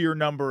actual sheer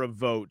number of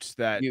votes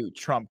that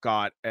Trump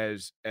got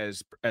as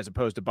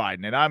opposed to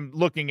Biden. And I'm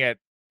looking at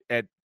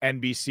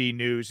NBC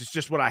News. It's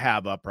just what I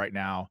have up right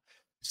now.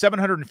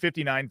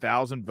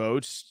 759,000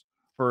 votes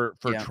for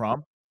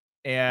Trump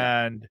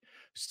and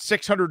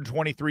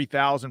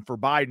 623,000 for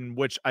Biden,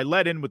 which I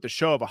let in with the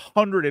show of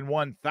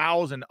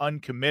 101,000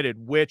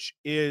 uncommitted, which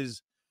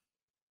is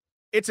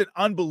it's an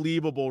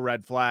unbelievable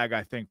red flag,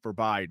 I think, for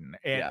Biden.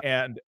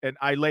 And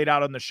I laid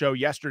out on the show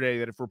yesterday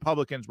that if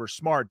Republicans were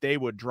smart, they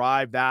would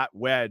drive that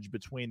wedge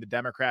between the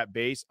Democrat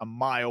base a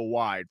mile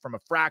wide, from a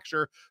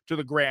fracture to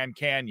the Grand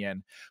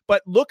Canyon.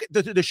 But look at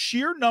the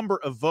sheer number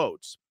of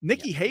votes.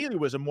 Nikki Haley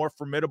was a more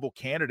formidable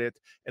candidate,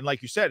 and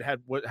like you said,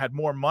 had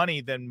more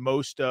money than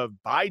most of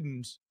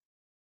Biden's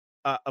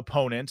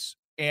opponents,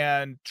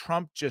 and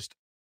Trump just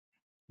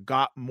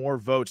got more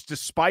votes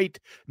despite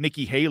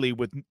Nikki Haley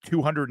with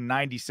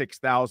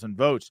 296,000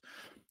 votes.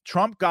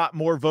 Trump got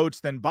more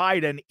votes than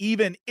Biden,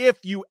 even if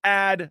you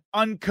add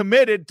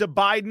uncommitted to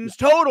Biden's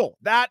total.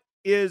 That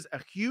is a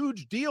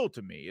huge deal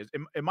to me.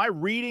 Am I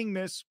reading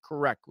this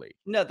correctly?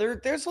 No,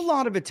 there's a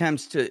lot of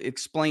attempts to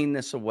explain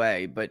this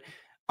away, but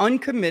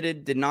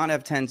uncommitted did not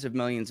have tens of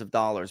millions of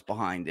dollars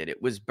behind it.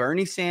 It was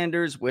Bernie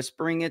Sanders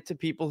whispering it to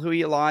people who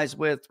he allies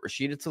with,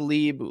 Rashida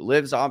Tlaib, who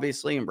lives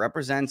obviously and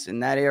represents in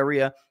that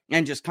area,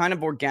 and just kind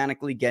of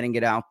organically getting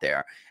it out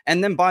there.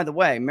 And then, by the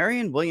way,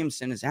 Marianne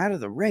Williamson is out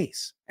of the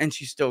race, and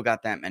she still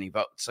got that many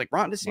votes. Like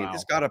Ron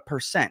DeSantis got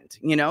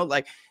 1%.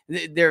 Like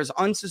there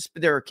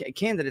are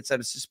candidates that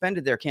have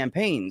suspended their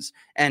campaigns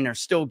and are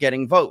still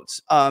getting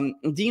votes.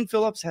 Dean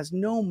Phillips has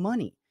no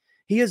money.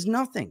 He has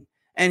nothing.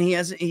 And he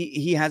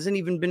hasn't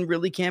even been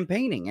really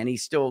campaigning, and he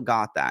still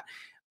got that.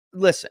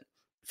 Listen,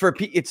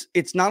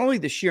 it's not only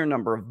the sheer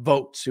number of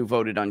votes who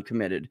voted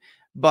uncommitted,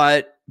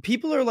 but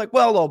people are like,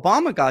 well,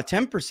 Obama got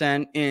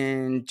 10%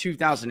 in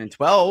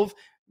 2012,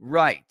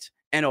 right?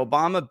 And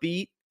Obama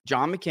beat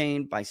John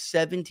McCain by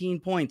 17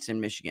 points in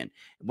Michigan.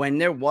 When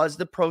there was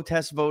the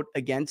protest vote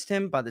against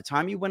him, by the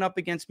time he went up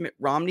against Mitt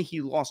Romney,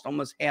 he lost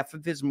almost half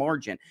of his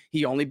margin.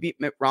 He only beat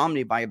Mitt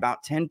Romney by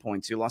about 10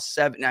 points. He lost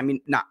 7. I mean,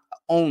 not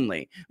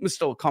only. It was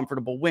still a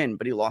comfortable win,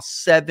 but he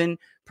lost 7%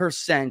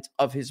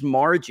 of his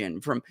margin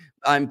from,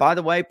 and by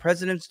the way,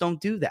 presidents don't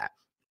do that.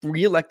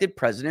 Reelected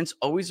presidents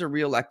always are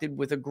reelected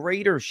with a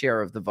greater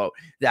share of the vote.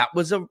 That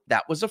was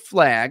a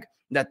flag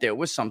that there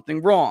was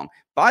something wrong.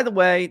 By the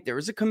way, there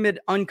is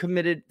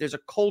uncommitted. There's a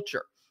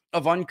culture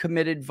of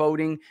uncommitted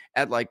voting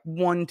at like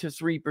 1 to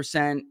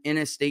 3% in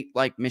a state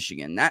like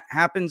Michigan. That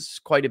happens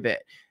quite a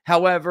bit.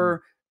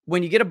 However,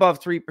 when you get above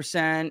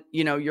 3%,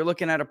 you're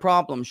looking at a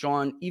problem,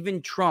 Sean.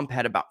 Even Trump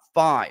had about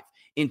 5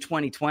 in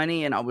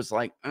 2020. And I was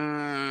like,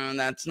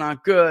 that's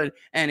not good.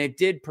 And it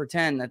did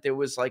pretend that there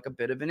was like a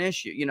bit of an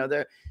issue.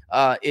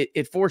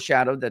 It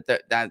foreshadowed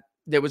that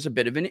there was a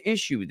bit of an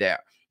issue there.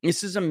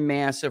 This is a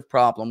massive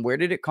problem. Where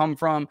did it come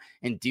from?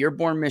 In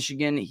Dearborn,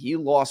 Michigan, he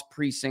lost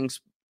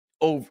precincts.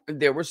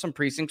 There were some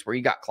precincts where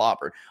he got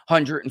clobbered,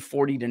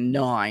 140 to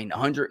 9,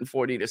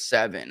 140 to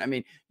 7. I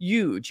mean,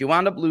 huge. You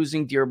wound up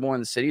losing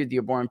Dearborn, the city of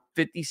Dearborn,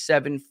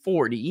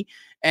 57-40.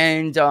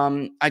 And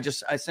I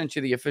sent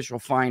you the official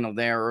final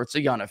there, or it's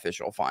a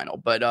unofficial final.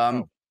 But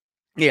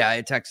yeah,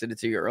 I texted it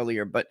to you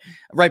earlier, but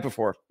right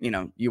before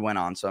you went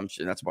on, so I'm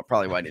sure that's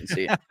probably why I didn't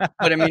see it.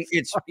 But I mean,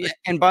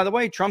 and by the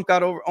way, Trump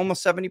got over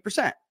almost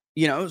 70%.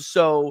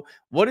 So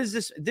what is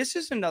this? This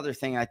is another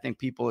thing I think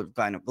people have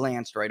kind of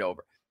glanced right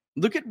over.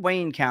 Look at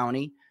Wayne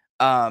County.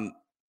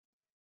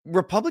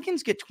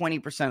 Republicans get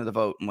 20% of the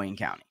vote in Wayne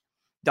County.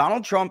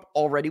 Donald Trump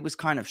already was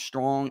kind of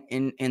strong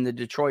in the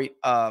Detroit,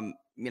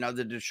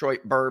 the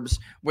Detroit burbs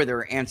where there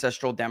are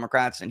ancestral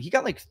Democrats, and he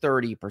got like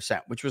 30%,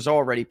 which was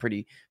already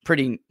pretty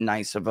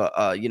nice of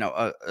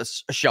a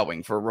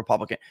showing for a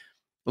Republican.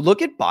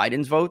 Look at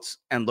Biden's votes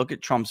and look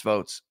at Trump's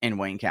votes in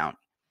Wayne County.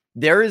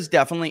 There is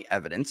definitely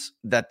evidence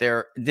that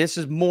this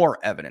is more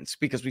evidence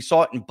because we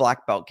saw it in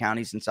Black Belt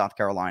counties in South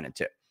Carolina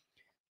too.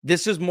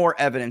 This is more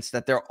evidence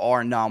that there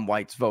are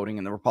non-whites voting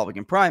in the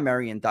Republican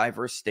primary in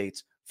diverse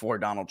states for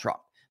Donald Trump.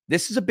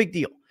 This is a big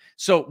deal.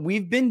 So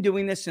we've been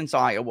doing this since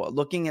Iowa,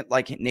 looking at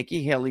like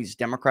Nikki Haley's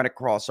Democratic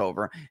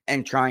crossover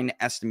and trying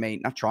to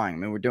estimate, not trying, I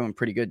mean, we're doing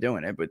pretty good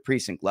doing it, but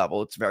precinct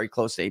level, it's very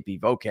close to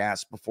AP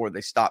Vocast before they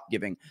stopped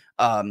giving,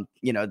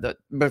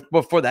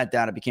 before that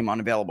data became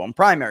unavailable in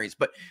primaries.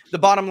 But the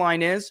bottom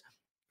line is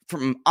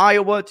from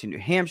Iowa to New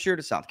Hampshire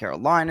to South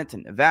Carolina to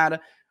Nevada,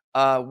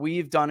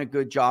 we've done a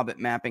good job at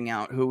mapping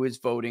out who is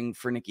voting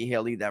for Nikki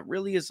Haley that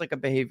really is like a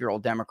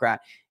behavioral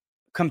Democrat.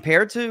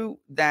 Compared to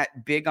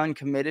that big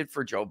uncommitted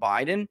for Joe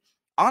Biden,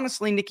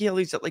 honestly, Nikki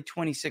Haley's at like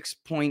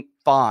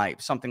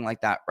 26.5, something like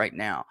that right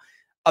now.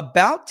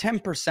 About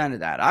 10% of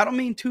that, I don't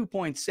mean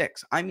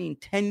 2.6, I mean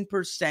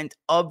 10%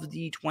 of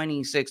the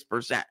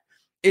 26%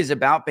 is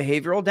about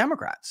behavioral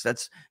Democrats.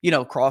 That's,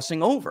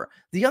 crossing over.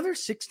 The other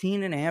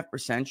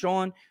 16.5%,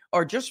 Sean,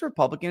 are just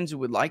Republicans who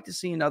would like to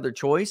see another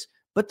choice,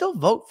 but they'll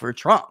vote for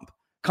Trump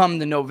come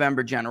the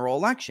November general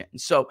election.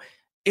 So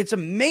it's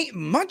a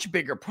much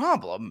bigger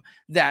problem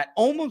that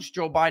almost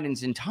Joe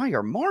Biden's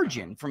entire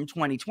margin from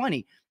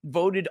 2020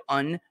 voted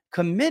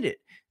uncommitted.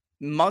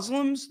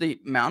 Muslims, the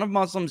amount of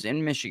Muslims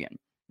in Michigan,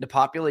 the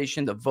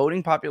population, the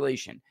voting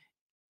population,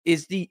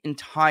 is the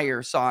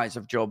entire size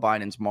of Joe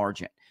Biden's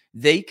margin.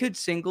 They could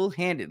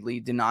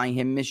single-handedly deny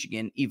him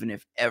Michigan even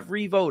if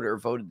every voter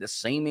voted the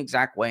same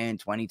exact way in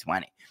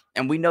 2020.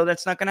 And we know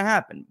that's not going to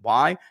happen.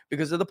 Why?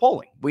 Because of the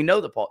polling. We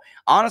know the poll.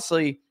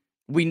 Honestly,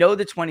 we know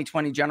the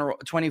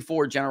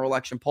 24 general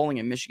election polling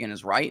in Michigan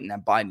is right, and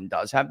that Biden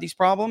does have these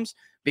problems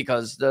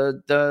because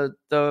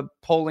the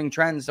polling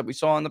trends that we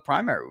saw in the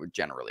primary were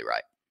generally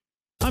right.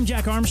 I'm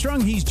Jack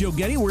Armstrong. He's Joe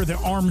Getty. We're the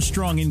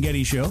Armstrong and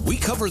Getty Show. We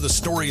cover the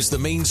stories the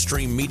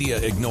mainstream media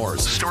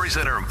ignores. Stories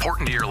that are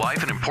important to your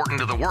life and important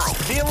to the world.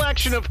 The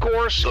election, of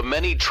course. The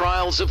many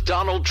trials of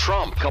Donald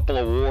Trump. Couple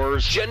of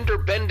wars.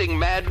 Gender-bending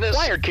madness.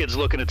 Why are kids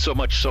looking at so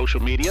much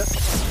social media?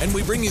 And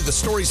we bring you the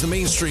stories the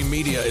mainstream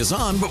media is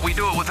on, but we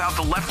do it without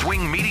the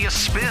left-wing media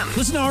spin.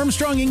 Listen to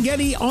Armstrong and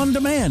Getty on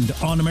demand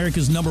on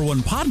America's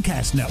 #1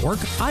 podcast network,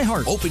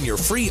 iHeart. Open your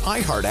free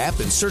iHeart app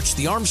and search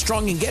The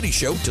Armstrong and Getty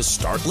Show to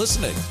start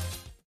listening.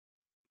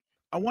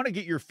 I want to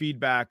get your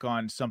feedback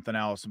on something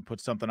else and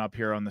put something up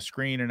here on the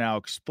screen, and I'll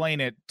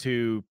explain it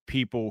to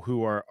people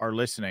who are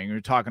listening. You're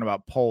talking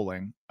about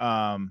polling.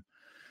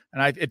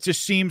 It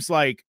just seems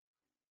like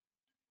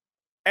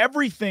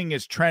everything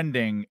is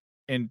trending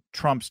in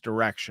Trump's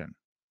direction.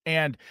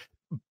 And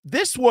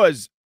this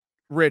was,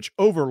 Rich,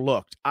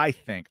 overlooked, I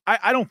think.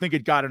 I don't think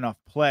it got enough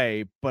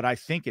play, but I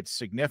think it's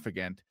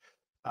significant.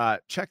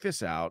 Check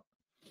this out.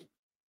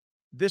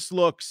 This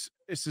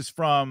is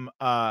from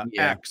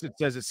X. It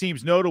says, it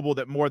seems notable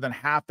that more than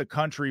half the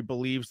country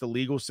believes the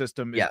legal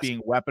system is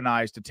being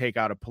weaponized to take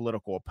out a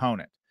political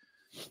opponent.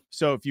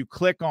 So if you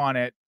click on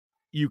it,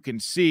 you can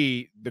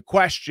see the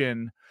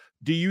question,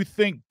 do you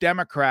think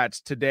Democrats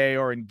today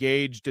are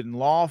engaged in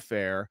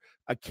lawfare,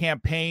 a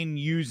campaign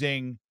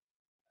using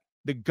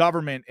the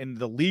government and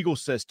the legal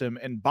system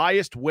in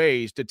biased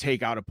ways to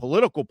take out a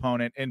political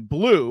opponent? In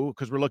blue,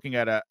 because we're looking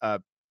at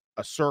a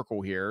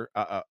circle here,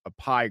 a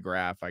pie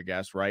graph, I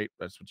guess, right?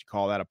 That's what you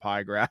call that, a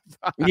pie graph.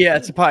 Yeah,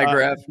 it's a pie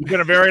graph. It's been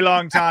a very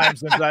long time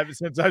since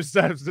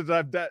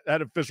I've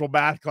had official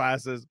math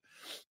classes.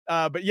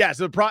 But yeah,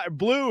 so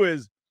blue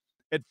is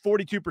at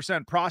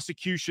 42%.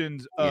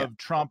 Prosecutions of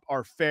Trump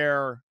are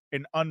fair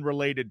and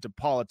unrelated to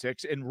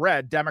politics. In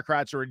red,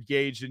 Democrats are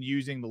engaged in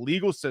using the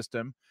legal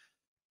system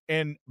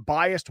in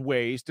biased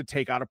ways to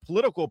take out a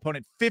political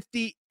opponent.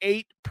 58%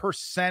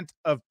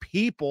 of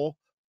people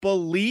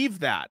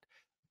believe that.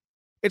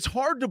 It's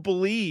hard to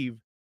believe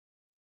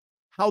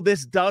how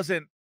this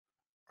doesn't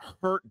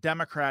hurt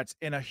Democrats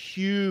in a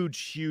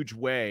huge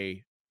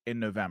way in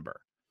November.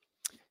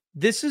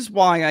 This is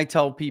why I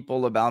tell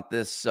people about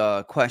this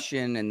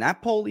question, and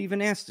that poll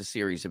even asked a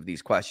series of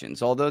these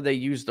questions, although they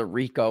use the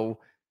RICO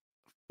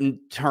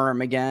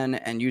term again,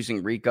 and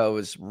using RICO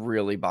is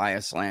really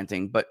bias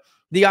slanting. But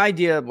the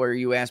idea where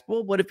you ask,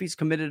 well, what if he's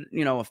committed,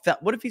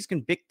 what if he's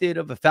convicted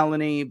of a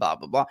felony, blah,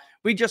 blah, blah.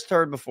 We just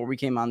heard before we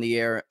came on the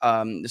air,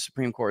 the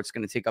Supreme Court's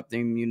going to take up the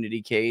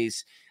immunity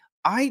case.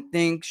 I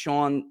think,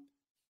 Sean,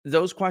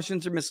 those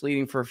questions are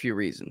misleading for a few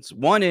reasons.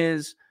 One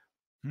is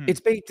it's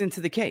baked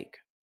into the cake.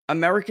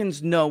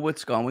 Americans know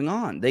what's going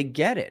on. They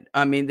get it.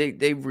 I mean,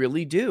 they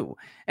really do.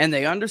 And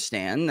they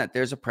understand that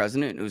there's a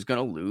president who's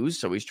going to lose,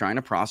 so he's trying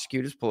to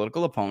prosecute his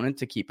political opponent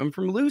to keep him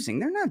from losing.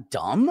 They're not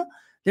dumb.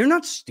 They're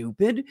not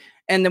stupid.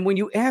 And then when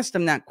you ask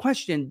them that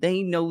question,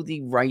 they know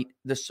the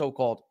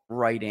so-called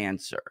right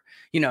answer.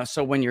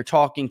 So when you're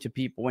talking to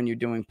people, when you're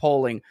doing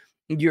polling,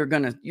 you're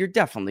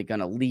definitely going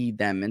to lead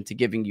them into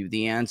giving you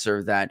the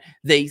answer that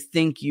they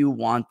think you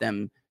want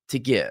them to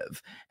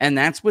give. And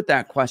that's what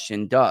that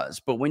question does.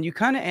 But when you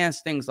kind of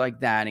ask things like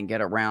that and get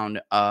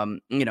around,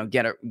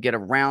 get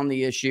around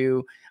the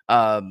issue,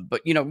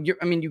 but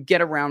you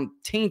get around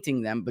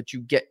tainting them, but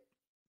you get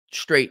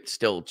straight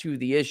still to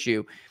the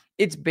issue.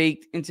 It's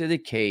baked into the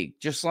cake.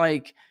 Just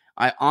like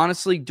I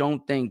honestly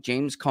don't think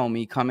James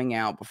Comey coming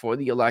out before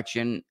the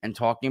election and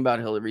talking about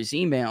Hillary's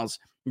emails,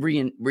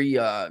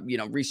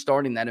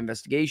 restarting that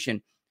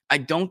investigation, I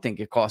don't think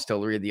it cost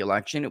Hillary the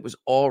election. It was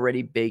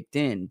already baked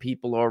in.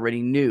 People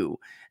already knew.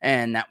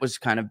 And that was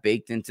kind of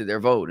baked into their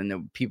vote. And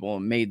the people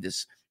made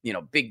this,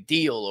 big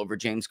deal over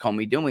James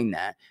Comey doing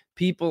that.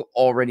 People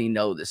already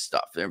know this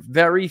stuff. There are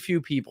very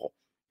few people,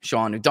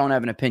 Sean, who don't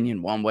have an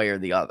opinion one way or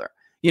the other.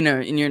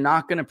 And you're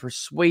not going to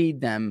persuade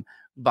them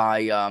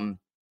by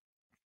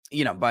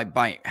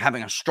by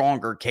having a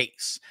stronger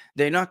case.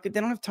 They don't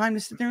have time to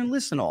sit there and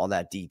listen to all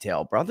that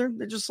detail, brother.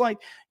 They're just like,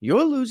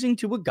 you're losing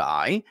to a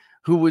guy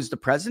who was the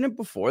president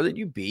before that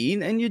you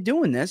beat, and you're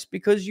doing this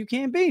because you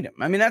can't beat him.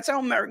 I mean, that's how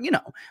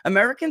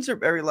Americans are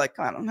very like,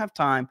 I don't have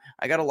time.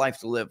 I got a life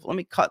to live. Let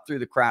me cut through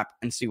the crap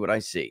and see what I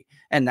see.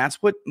 And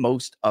that's what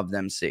most of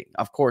them see.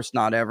 Of course,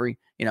 not every,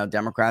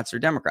 Democrats are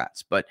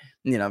Democrats, but,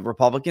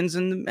 Republicans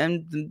and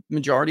the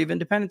majority of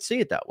independents see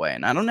it that way.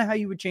 And I don't know how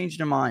you would change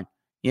their mind.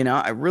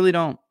 I really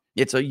don't.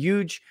 It's a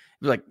huge,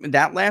 like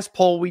that last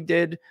poll we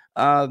did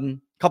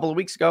couple of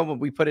weeks ago when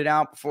we put it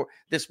out before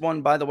this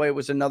one, by the way,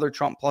 was another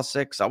Trump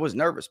 +6. I was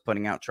nervous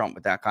putting out Trump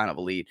with that kind of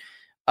a lead.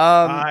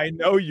 I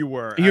know you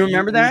were. You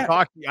remember that?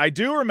 I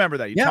do remember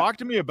that. You talked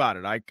to me about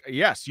it.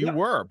 Yes, you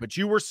were, but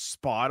you were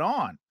spot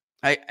on.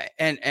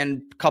 And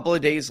a couple of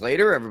days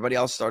later, everybody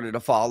else started to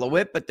follow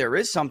it. But there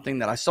is something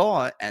that I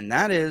saw, and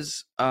that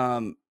is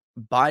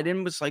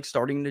Biden was like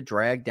starting to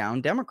drag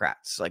down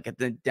Democrats, like at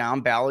the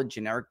down ballot,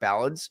 generic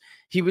ballots.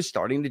 He was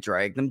starting to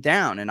drag them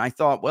down. And I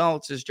thought, well,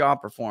 it's his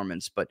job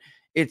performance, but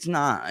it's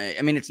not.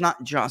 I mean, it's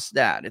not just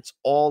that. It's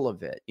all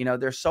of it.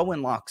 They're so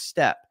in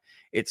lockstep.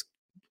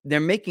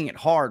 They're making it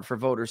hard for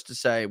voters to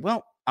say,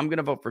 well, I'm going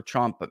to vote for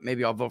Trump, but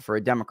maybe I'll vote for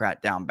a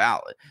Democrat down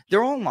ballot.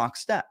 They're all in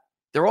lockstep.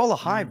 They're all a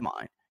hive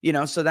mind,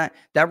 so that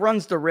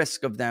runs the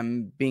risk of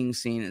them being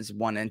seen as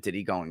one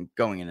entity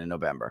going into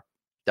November.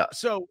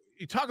 So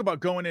you talk about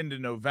going into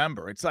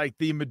November. It's like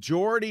the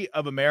majority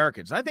of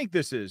Americans. I think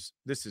this is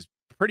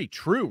pretty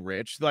true,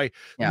 Rich. Like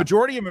the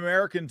majority of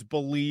Americans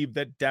believe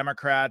that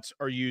Democrats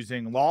are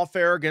using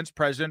lawfare against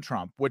President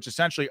Trump, which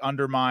essentially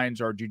undermines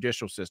our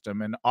judicial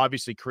system and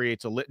obviously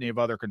creates a litany of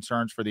other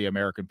concerns for the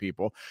American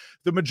people.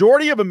 The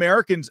majority of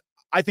Americans,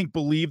 I think,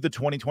 believe the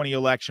 2020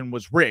 election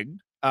was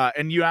rigged.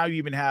 And you now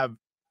even have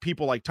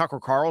people like Tucker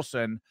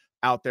Carlson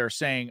out there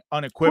saying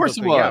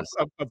unequivocally,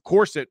 of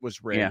course it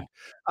was rigged.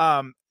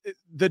 Yeah.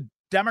 The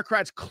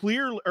Democrats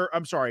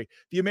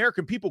the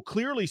American people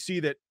clearly see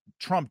that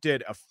Trump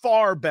did a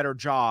far better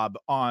job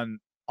on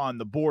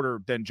the border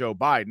than Joe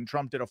Biden.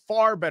 Trump did a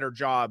far better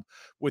job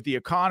with the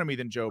economy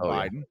than Joe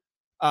Biden.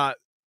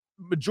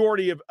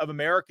 Majority of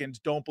Americans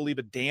don't believe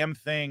a damn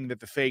thing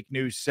that the fake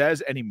news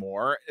says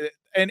anymore.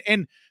 And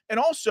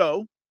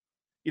also,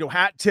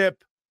 hat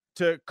tip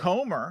to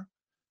Comer.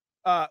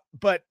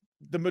 But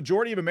the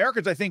majority of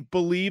Americans, I think,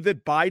 believe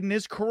that Biden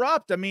is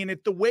corrupt. I mean,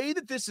 the way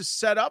that this is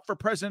set up for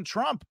President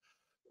Trump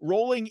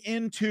rolling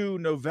into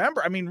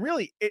November, I mean,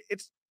 really,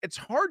 it's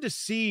hard to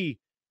see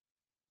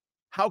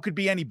how it could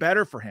be any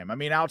better for him. I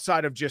mean,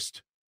 outside of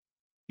just,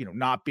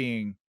 not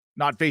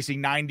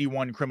facing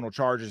 91 criminal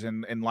charges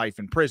and life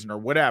in prison or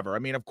whatever. I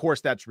mean, of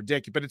course, that's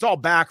ridiculous, but it's all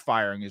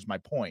backfiring is my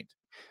point.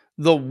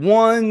 The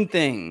one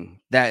thing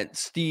that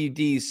Steve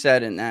D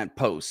said in that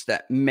post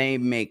that may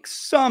make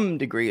some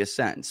degree of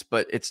sense,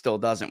 but it still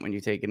doesn't when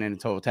you take it in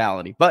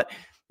totality. But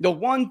the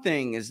one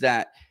thing is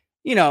that,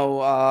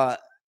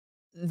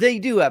 they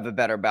do have a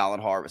better ballot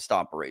harvest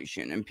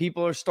operation, and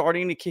people are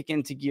starting to kick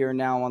into gear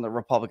now on the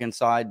Republican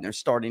side, and they're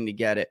starting to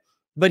get it.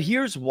 But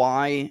here's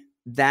why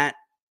that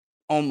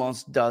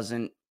almost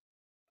doesn't.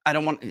 I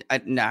don't want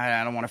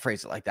to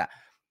phrase it like that.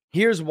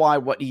 Here's why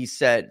what he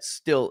said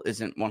still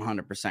isn't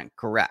 100%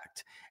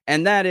 correct.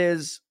 And that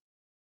is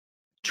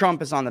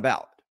Trump is on the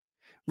ballot.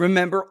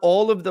 Remember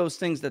all of those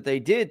things that they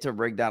did to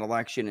rig that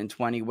election in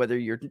 20, whether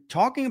you're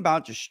talking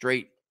about just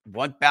straight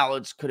what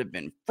ballots could have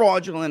been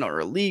fraudulent or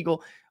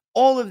illegal,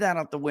 all of that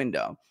out the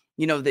window.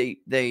 You know,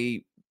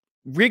 they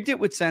rigged it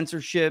with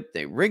censorship.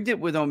 They rigged it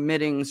with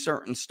omitting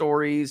certain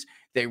stories.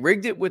 They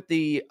rigged it with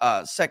the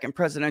second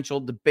presidential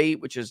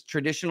debate, which is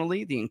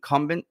traditionally the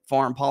incumbent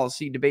foreign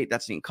policy debate.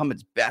 That's the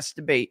incumbent's best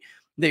debate.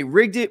 They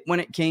rigged it when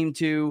it came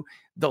to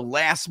the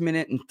last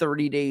minute and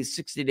 30 days,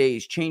 60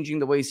 days, changing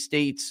the way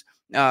states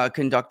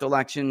conduct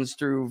elections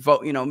through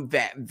vote,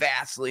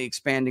 vastly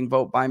expanding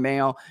vote by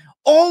mail,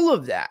 all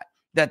of that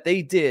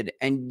they did.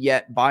 And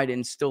yet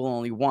Biden still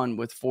only won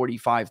with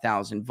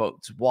 45,000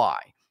 votes. Why?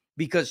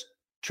 Because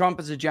Trump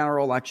is a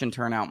general election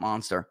turnout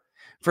monster.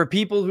 For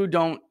people who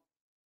don't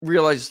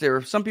realize, there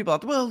are some people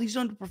out there, well, he's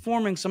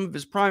underperforming some of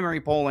his primary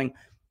polling.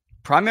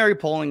 Primary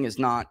polling is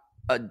not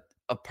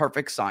a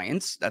perfect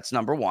science. That's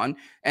number one.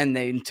 And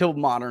until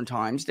modern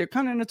times, they're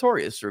kind of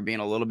notorious for being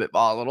a little bit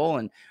volatile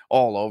and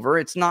all over.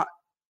 It's not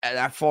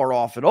that far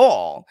off at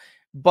all.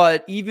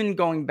 But even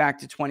going back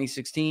to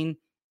 2016,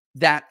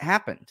 that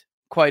happened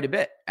quite a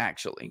bit,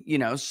 actually,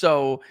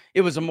 so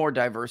it was a more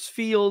diverse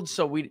field.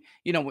 So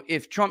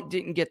if Trump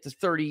didn't get to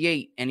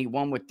 38 and he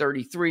won with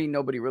 33,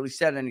 nobody really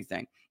said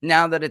anything.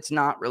 Now that it's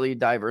not really a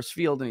diverse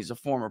field and he's a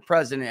former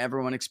president,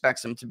 everyone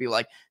expects him to be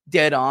like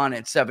dead on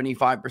at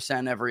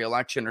 75% every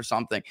election or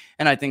something.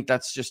 And I think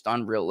that's just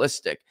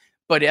unrealistic.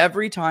 But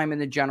every time in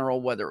the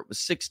general, whether it was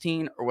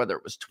 16 or whether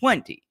it was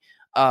 20,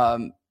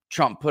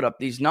 Trump put up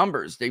these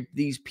numbers.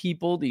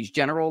 These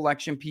general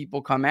election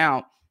people come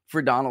out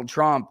for Donald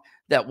Trump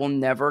that will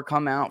never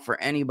come out for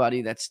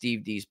anybody that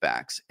Steve D's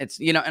backs. It's,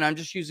 and I'm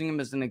just using him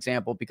as an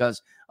example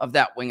because of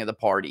that wing of the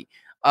party.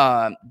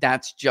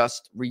 That's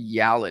just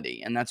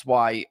reality. And that's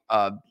why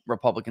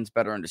Republicans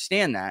better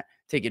understand that,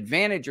 take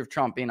advantage of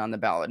Trump being on the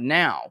ballot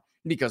now,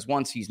 because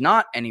once he's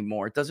not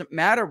anymore, it doesn't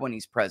matter when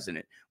he's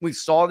president. We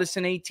saw this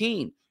in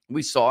 18.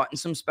 We saw it in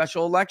some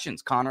special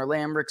elections. Connor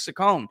Lamb, Rick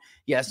Saccone.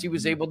 Yes, he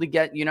was able to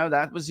get,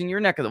 that was in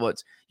your neck of the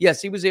woods.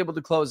 Yes, he was able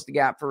to close the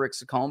gap for Rick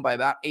Saccone by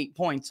about 8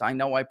 points. I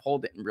know I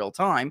pulled it in real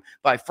time.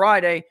 By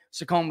Friday,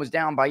 Saccone was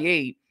down by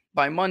 8.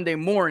 By Monday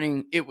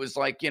morning, it was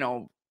like,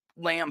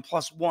 Lamb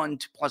 +1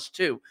 to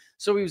 +2.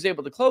 So he was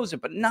able to close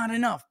it, but not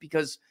enough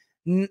because,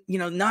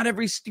 not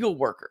every steel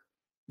worker,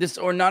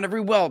 not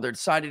every welder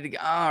decided to go,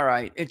 all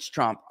right, it's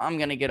Trump. I'm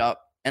going to get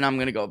up and I'm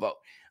going to go vote.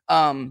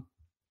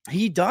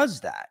 He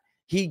does that.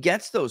 He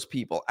gets those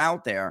people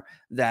out there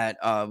that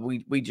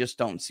we just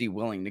don't see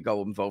willing to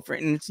go and vote for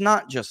it. And it's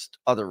not just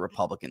other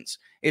Republicans.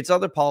 It's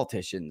other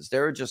politicians.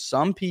 There are just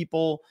some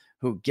people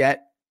who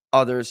get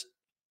others,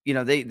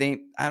 they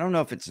I don't know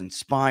if it's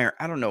inspire.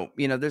 I don't know.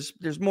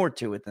 There's more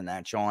to it than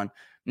that, Sean.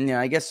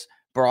 I guess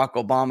Barack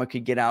Obama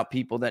could get out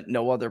people that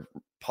no other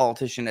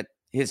politician at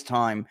his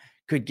time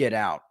could get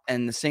out.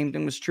 And the same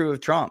thing was true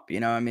of Trump.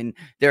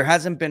 There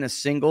hasn't been a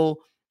single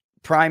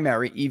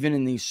primary, even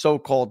in these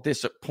so-called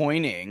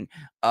disappointing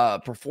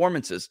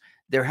performances,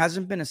 there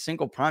hasn't been a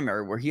single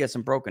primary where he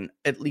hasn't broken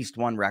at least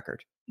one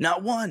record.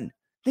 Not one.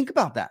 Think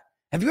about that.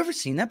 Have you ever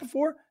seen that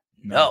before?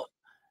 No,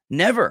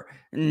 never.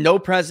 No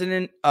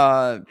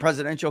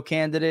presidential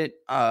candidate,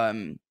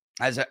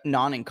 as a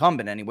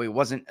non-incumbent anyway,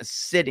 wasn't a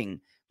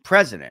sitting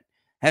president,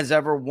 has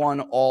ever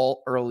won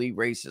all early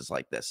races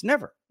like this.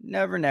 Never.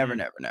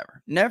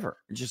 It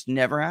just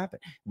never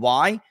happened.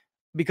 Why?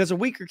 Because a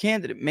weaker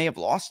candidate may have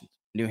lost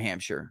New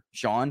Hampshire,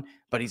 Sean,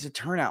 but he's a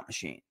turnout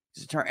machine.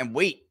 And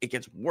wait, it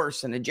gets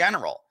worse in the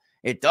general.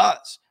 It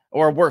does,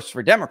 or worse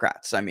for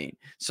Democrats.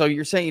 So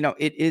you're saying,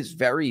 it is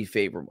very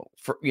favorable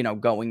for,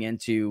 going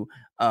into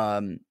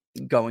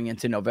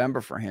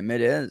November for him.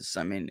 It is.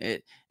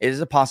 It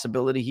is a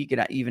possibility he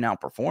could even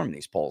outperform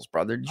these polls,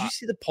 brother. Did you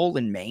see the poll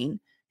in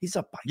Maine? He's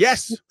up by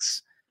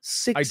six.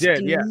 I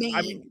did. Yeah.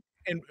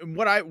 And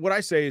what I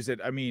say is that,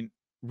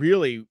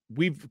 really,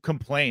 we've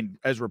complained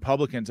as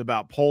Republicans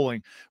about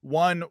polling.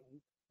 One,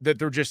 that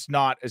they're just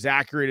not as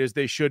accurate as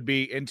they should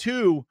be. And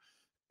two,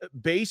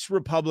 base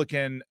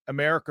Republican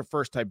America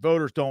First type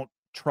voters don't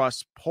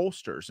trust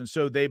pollsters. And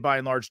so they, by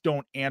and large,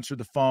 don't answer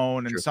the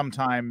phone. And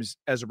sometimes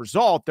as a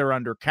result, they're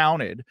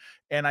undercounted.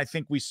 And I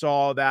think we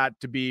saw that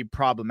to be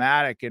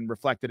problematic and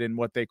reflected in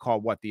what they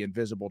call the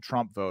invisible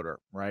Trump voter.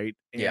 Right.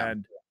 Yeah.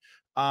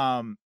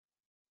 And,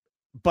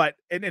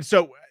 and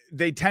so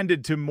they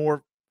tended to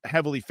more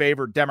heavily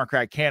favored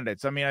Democrat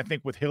candidates. I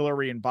think with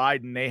Hillary and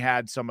Biden, they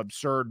had some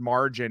absurd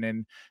margin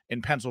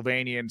in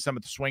Pennsylvania and some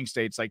of the swing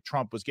states. Like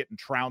Trump was getting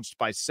trounced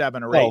by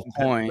 7 or 8 in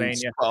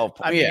Pennsylvania.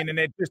 And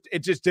it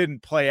just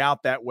didn't play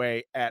out that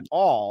way at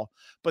all.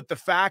 But the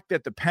fact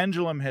that the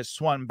pendulum has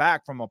swung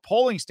back from a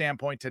polling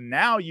standpoint to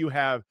now you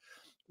have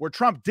where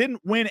Trump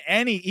didn't win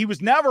any, he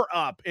was never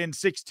up in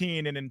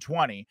 16 and in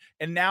 20.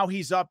 And now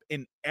he's up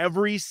in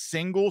every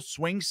single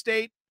swing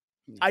state.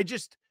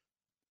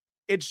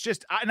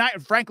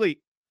 Frankly,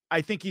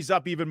 I think he's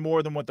up even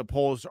more than what the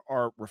polls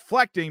are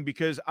reflecting,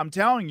 because I'm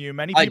telling you,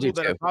 many people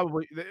that are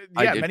probably,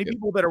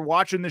 people that are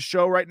watching this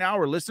show right now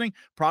or listening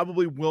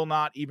probably will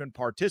not even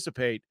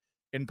participate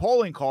in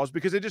polling calls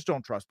because they just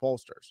don't trust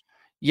pollsters.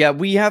 Yeah,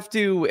 we have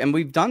to, and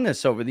we've done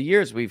this over the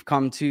years. We've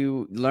come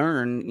to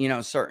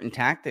learn, certain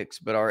tactics,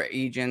 but our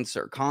agents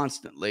are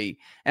constantly,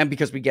 and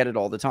because we get it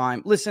all the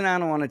time, listen, I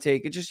don't want to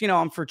take it. Just,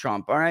 I'm for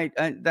Trump. All right.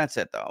 That's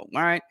it, though.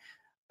 All right.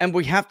 And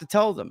we have to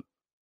tell them,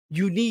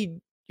 you need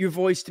your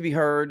voice to be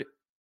heard.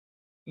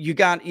 You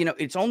got,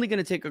 it's only going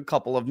to take a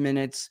couple of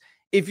minutes.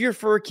 If you're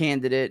for a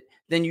candidate,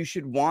 then you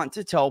should want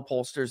to tell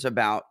pollsters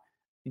about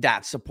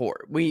that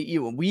support.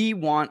 We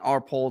want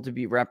our poll to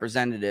be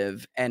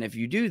representative. And if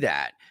you do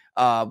that,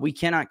 we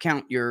cannot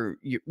count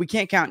we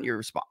can't count your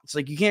response.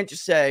 Like, you can't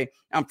just say,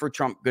 I'm for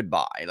Trump,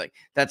 goodbye. Like,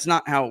 that's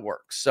not how it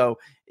works. So,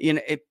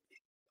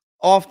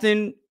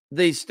 often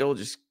they still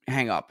just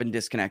hang up and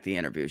disconnect the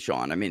interview,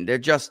 Sean. I mean, they're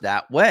just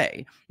that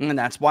way. And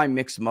that's why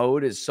mixed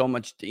mode is so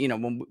much,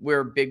 when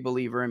we're a big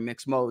believer in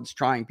mixed modes,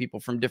 trying people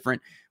from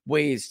different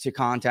ways to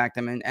contact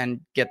them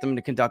and get them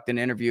to conduct an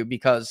interview,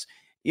 because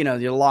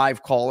the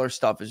live caller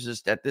stuff is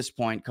just, at this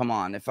point, come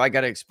on. If I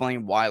got to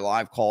explain why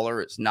live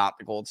caller is not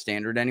the gold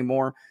standard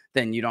anymore,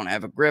 then you don't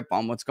have a grip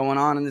on what's going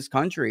on in this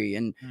country.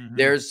 And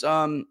there's,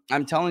 I'm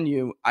telling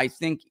you, I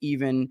think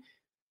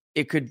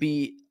it could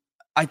be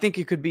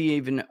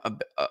even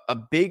a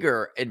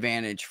bigger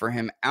advantage for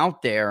him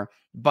out there,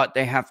 but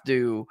they have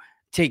to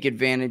take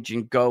advantage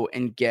and go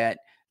and get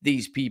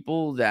these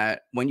people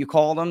that when you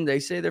call them, they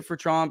say they're for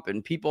Trump,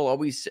 and people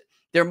always,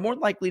 they're more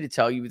likely to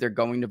tell you they're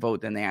going to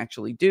vote than they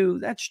actually do.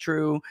 That's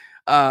true.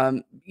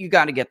 You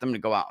got to get them to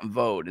go out and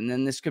vote. And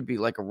then this could be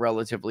like a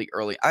relatively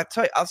early,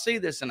 I'll say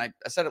this, and I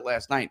said it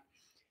last night,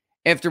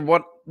 after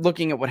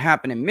looking at what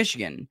happened in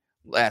Michigan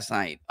last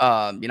night,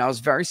 I was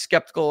very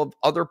skeptical of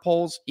other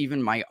polls,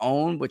 even my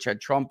own, which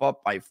had Trump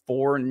up by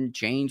 4 and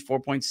change,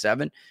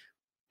 4.7.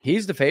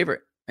 He's the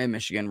favorite in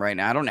Michigan right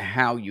now. I don't know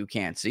how you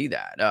can't see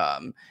that.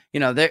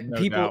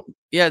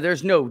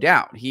 There's no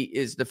doubt he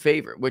is the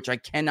favorite, which I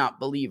cannot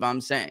believe I'm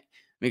saying,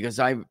 because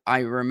I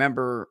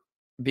remember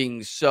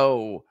being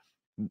so,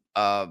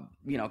 kind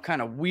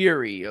of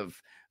weary of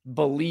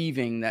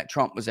believing that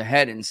Trump was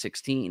ahead in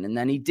 2016. And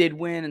then he did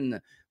win, and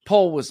the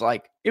poll was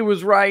like, it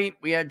was right.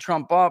 We had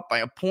Trump up by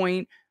a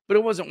point, but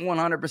it wasn't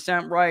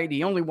 100% right.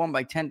 He only won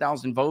by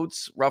 10,000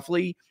 votes,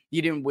 roughly. He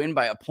didn't win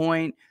by a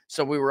point.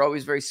 So we were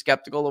always very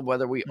skeptical of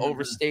whether we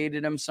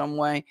overstated him some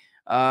way.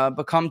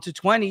 But come to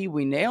 20,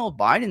 we nailed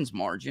Biden's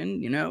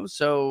margin,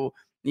 so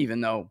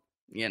even though,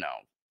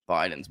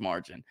 Biden's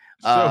margin,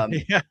 so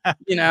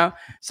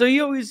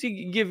you always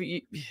give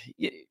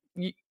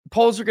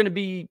polls are going to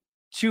be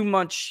too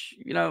much,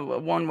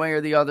 one way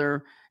or the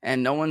other,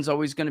 and no one's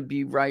always going to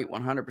be right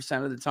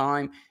 100% of the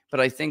time. But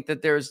I think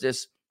that there's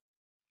this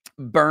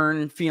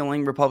burn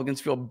feeling.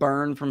 Republicans feel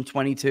burned from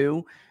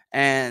 22,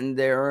 and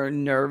they're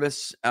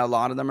nervous. A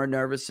lot of them are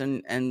nervous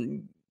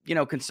and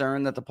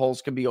concerned that the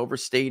polls could be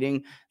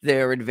overstating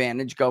their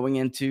advantage going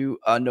into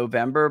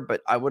November.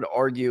 But I would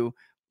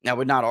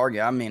not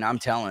argue. I mean, I'm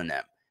telling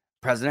them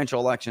presidential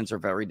elections are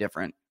very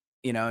different,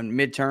 and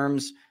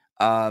midterms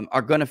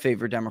are going to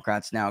favor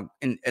Democrats now.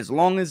 And as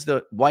long as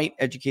the white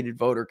educated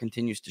voter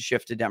continues to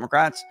shift to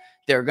Democrats,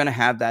 they're going to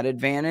have that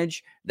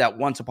advantage that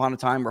once upon a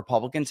time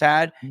Republicans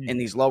had in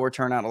these lower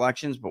turnout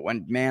elections. But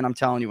I'm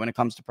telling you, when it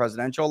comes to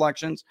presidential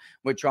elections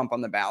with Trump on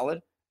the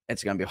ballot,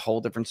 it's going to be a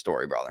whole different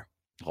story, brother.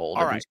 Whole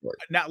different story.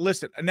 Now,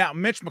 listen,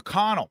 Mitch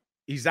McConnell,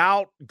 he's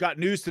out, got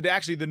news today.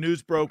 Actually, the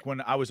news broke when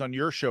I was on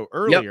your show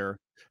earlier.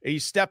 Yep.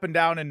 He's stepping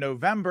down in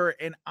November,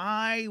 and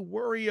I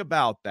worry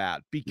about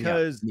that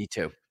because me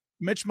too.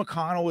 Mitch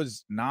McConnell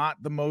is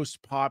not the most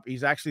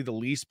he's actually the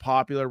least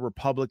popular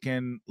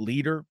Republican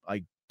leader,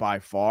 like by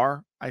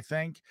far, I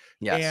think.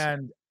 Yes.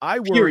 And I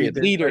worry that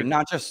leader,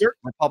 not just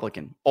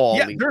Republican.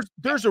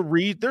 There's a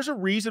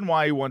reason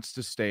why he wants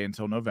to stay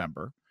until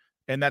November.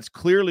 And that's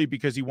clearly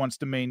because he wants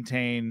to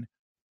maintain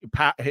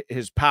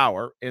his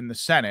power in the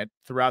Senate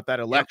throughout that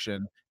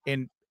election.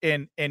 Yep.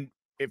 And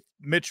if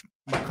Mitch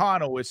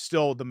McConnell is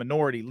still the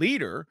minority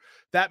leader,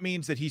 that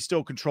means that he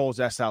still controls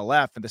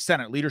SLF and the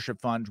Senate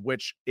Leadership Fund,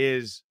 which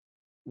is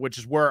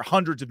where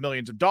hundreds of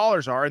millions of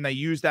dollars are, and they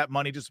use that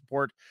money to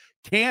support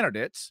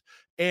candidates.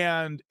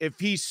 And if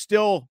he's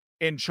still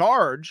in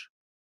charge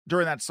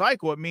during that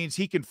cycle, it means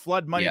he can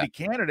flood money to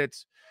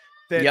candidates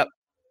that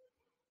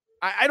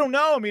I don't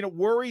know. I mean, it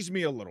worries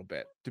me a little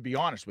bit, to be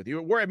honest with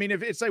you.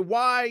 If it's like,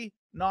 why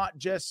not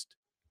just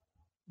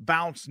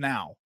bounce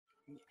now?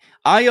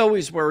 I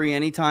always worry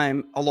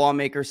anytime a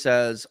lawmaker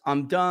says,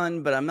 I'm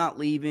done, but I'm not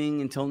leaving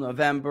until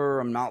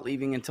November. I'm not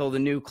leaving until the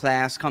new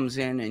class comes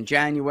in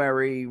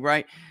January,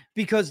 right?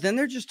 Because then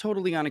they're just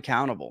totally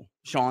unaccountable,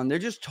 Sean. They're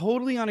just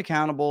totally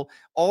unaccountable.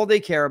 All they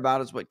care about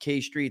is what K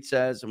Street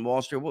says and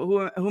Wall Street,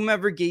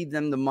 whomever gave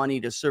them the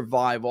money to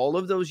survive all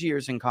of those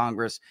years in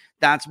Congress.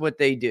 That's what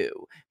they do.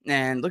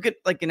 And look at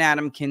like an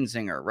Adam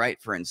Kinzinger,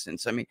 right? For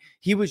instance, I mean,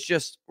 he was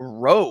just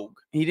rogue.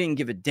 He didn't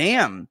give a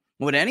damn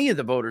what any of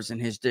the voters in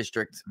his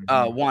district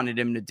wanted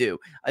him to do.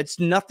 It's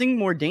nothing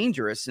more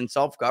dangerous in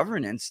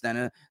self-governance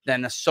than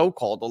a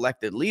so-called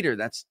elected leader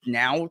that's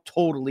now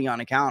totally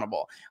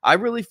unaccountable. I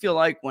really feel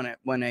like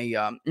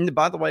and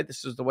by the way,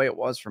 this is the way it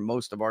was for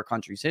most of our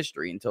country's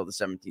history until the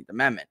 17th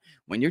Amendment.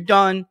 When you're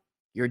done,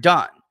 you're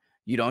done.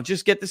 You don't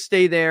just get to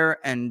stay there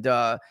and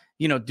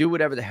do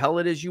whatever the hell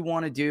it is you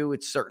want to do.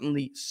 It's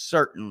certainly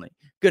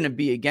going to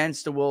be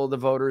against the will of the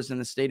voters in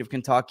the state of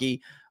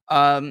Kentucky.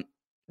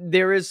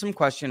 There is some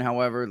question,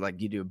 however, like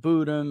you do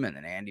Boodham and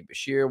then Andy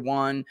Bashir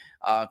won.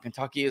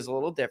 Kentucky is a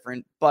little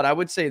different, but I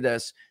would say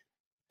this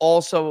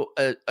also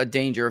a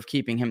danger of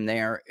keeping him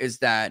there is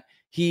that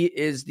he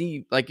is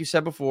like you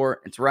said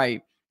before, it's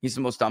right. He's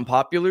the most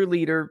unpopular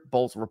leader,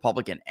 both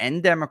Republican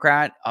and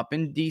Democrat up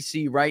in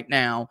DC right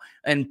now,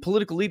 and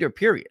political leader,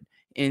 period,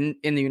 in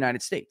the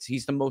United States.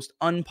 He's the most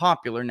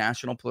unpopular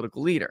national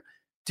political leader.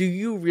 Do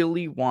you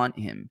really want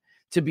him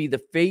to be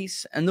the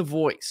face and the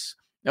voice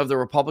of the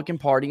Republican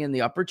Party in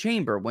the upper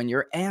chamber when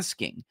you're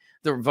asking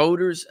the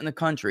voters in the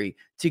country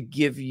to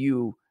give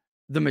you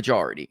the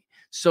majority?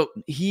 So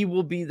he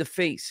will be the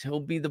face. He'll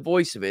be the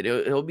voice of it.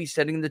 He'll be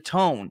setting the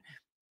tone.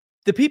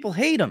 The people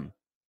hate him,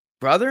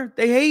 brother.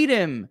 They hate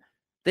him.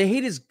 They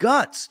hate his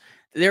guts.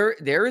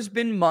 There has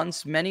been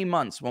many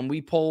months when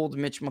we polled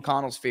Mitch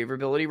McConnell's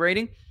favorability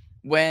rating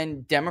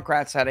when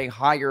Democrats had a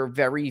higher,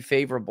 very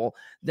favorable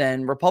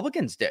than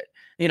Republicans did,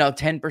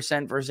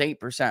 10% versus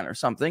 8% or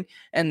something.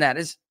 And that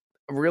is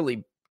a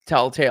really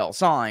telltale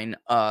sign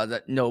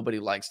that nobody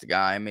likes the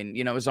guy. I mean,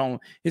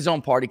 his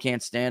own party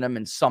can't stand him.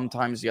 And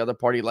sometimes the other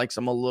party likes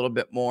him a little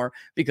bit more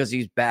because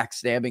he's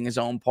backstabbing his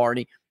own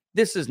party.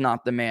 This is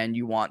not the man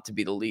you want to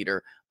be the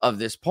leader of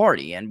this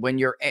party. And when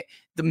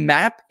the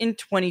map in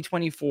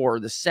 2024,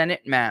 the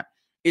Senate map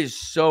is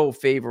so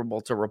favorable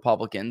to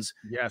Republicans.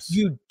 Yes.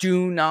 You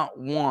do not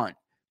want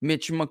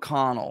Mitch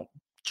McConnell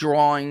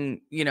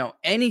drawing,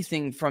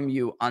 anything from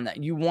you on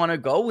that. You want to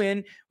go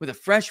in with a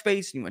fresh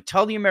face and you want to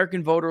tell the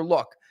American voter,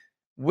 look,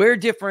 we're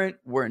different.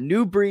 We're a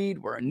new breed.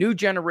 We're a new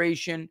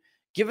generation.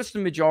 Give us the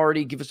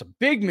majority. Give us a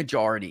big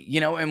majority,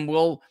 and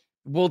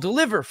we'll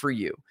deliver for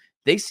you.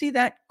 They see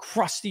that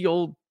crusty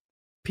old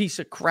piece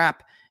of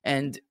crap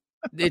and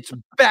it's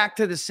back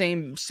to the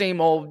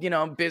same old,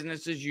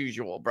 business as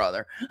usual,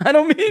 brother. I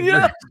don't mean,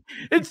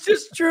 it's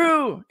just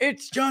true.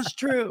 It's just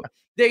true.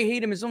 They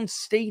hate him. His own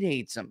state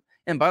hates him.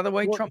 And by the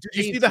way, Trump.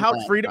 Did you see the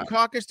House Freedom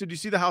Caucus? Did you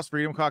see the House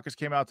Freedom Caucus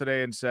came out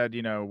today and said,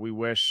 we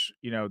wish,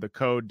 the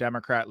code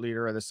Democrat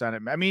leader of the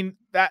Senate. I mean,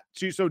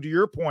 so to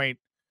your point,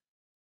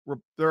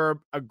 there are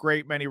a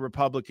great many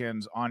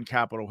Republicans on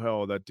Capitol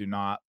Hill that do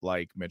not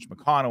like Mitch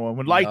McConnell and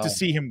would like to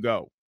see him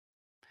go.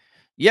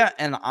 Yeah,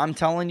 and I'm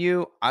telling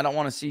you, I don't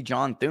want to see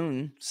John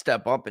Thune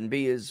step up and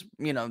be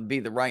be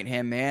the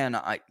right-hand man.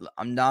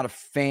 I'm not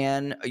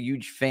a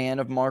huge fan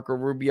of Marco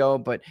Rubio,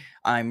 but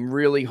I'm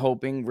really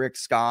hoping Rick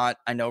Scott,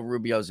 I know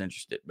Rubio's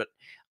interested, but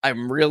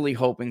I'm really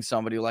hoping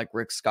somebody like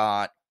Rick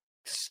Scott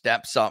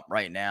steps up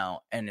right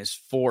now and is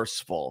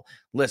forceful.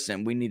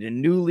 Listen, we need a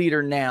new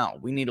leader now.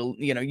 We need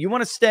you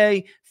want to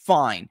stay?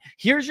 Fine.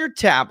 Here's your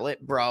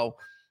tablet, bro.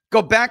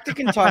 Go back to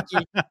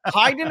Kentucky,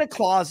 hide in a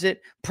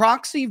closet,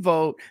 proxy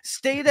vote,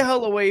 stay the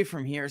hell away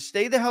from here,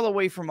 stay the hell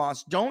away from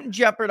us. Don't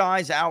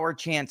jeopardize our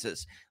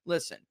chances.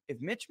 Listen,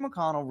 if Mitch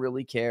McConnell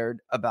really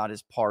cared about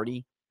his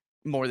party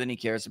more than he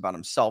cares about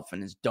himself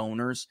and his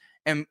donors,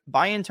 and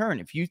by in turn,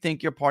 if you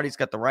think your party's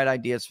got the right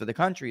ideas for the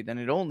country, then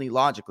it only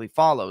logically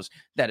follows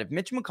that if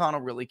Mitch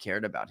McConnell really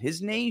cared about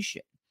his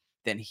nation,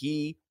 then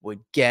he would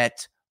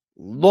get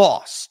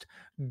lost.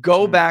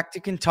 Go back to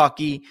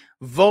Kentucky,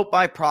 vote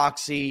by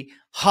proxy,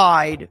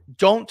 hide,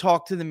 don't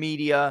talk to the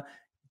media,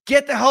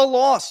 get the hell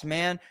lost,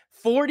 man.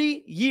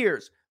 40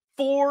 years,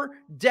 4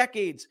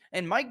 decades.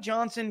 And Mike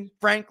Johnson,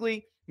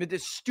 frankly, with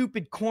this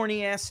stupid,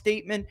 corny ass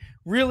statement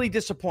really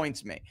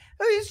disappoints me.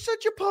 He's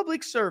such a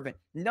public servant.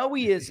 No,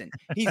 he isn't.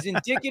 He's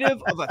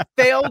indicative of a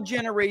failed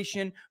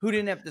generation who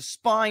didn't have the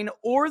spine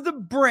or the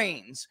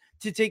brains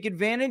to take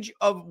advantage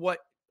of what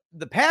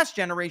the past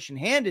generation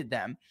handed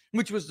them,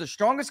 which was the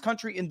strongest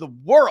country in the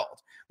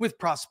world with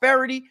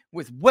prosperity,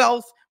 with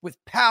wealth, with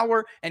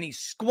power, and he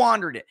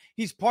squandered it.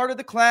 He's part of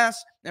the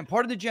class and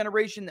part of the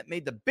generation that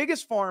made the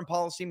biggest foreign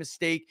policy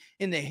mistake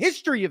in the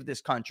history of this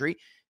country,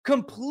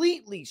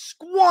 completely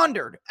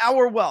squandered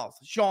our wealth,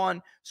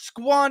 Sean,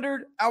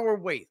 squandered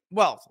our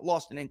wealth,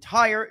 lost an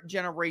entire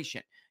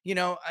generation.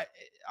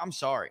 I'm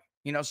sorry.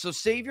 So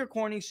save your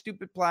corny,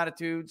 stupid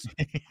platitudes,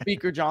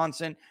 Speaker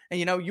Johnson. And,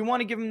 you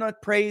want to give him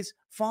that praise?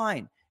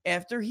 Fine.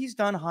 After he's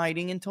done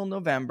hiding until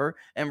November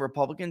and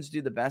Republicans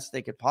do the best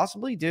they could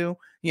possibly do,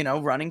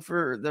 running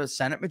for the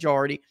Senate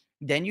majority,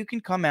 then you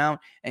can come out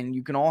and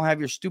you can all have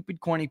your stupid,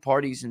 corny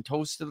parties and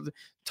toast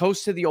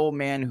to the old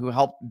man who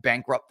helped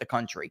bankrupt the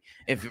country,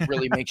 if it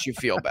really makes you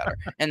feel better.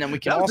 And then we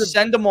can all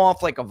send them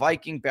off like a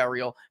Viking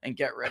burial and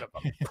get rid of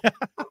them.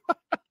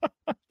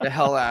 The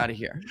hell out of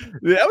here.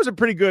 That was a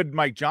pretty good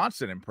Mike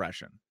Johnson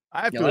impression.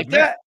 I have to like admit.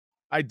 that?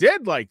 I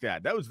did like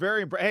that. That was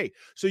very impressive. Hey,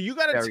 so you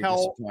got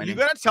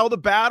to tell the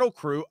Battle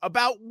Crew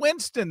about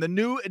Winston, the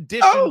new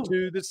addition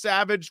to the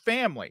Savage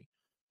family.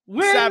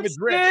 Winston! Savage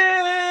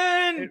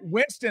Rich.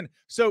 Winston.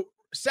 So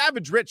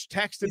Savage Rich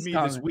texted me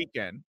this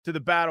weekend to the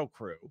Battle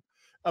Crew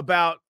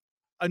about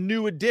a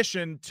new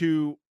addition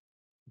to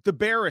the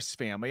Baris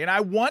family, and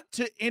I want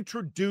to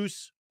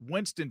introduce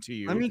Winston to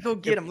you. Let me go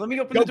get him. Let me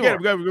open the door.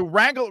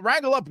 Go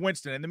wrangle up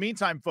Winston. In the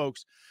meantime,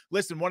 folks,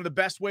 listen, one of the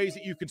best ways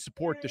that you can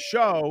support the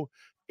show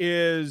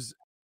is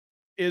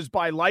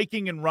by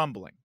liking and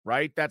rumbling,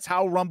 right? That's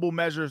how Rumble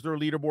measures their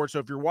leaderboard. So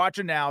if you're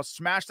watching now,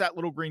 smash that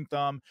little green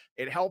thumb.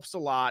 It helps a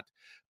lot.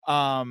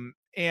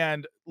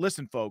 And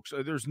listen, folks,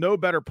 there's no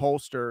better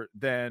pollster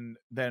than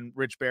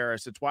Rich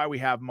Baris. It's why we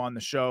have him on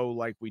the show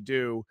like we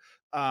do.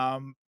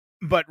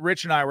 But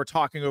Rich and I were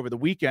talking over the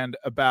weekend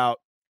about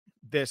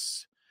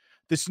this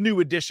new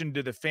addition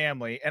to the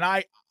family.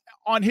 And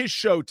on his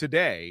show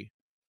today,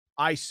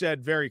 I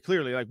said very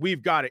clearly, like,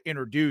 we've got to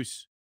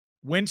introduce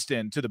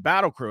Winston to the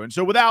Battle Crew. And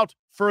so without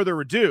further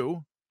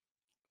ado,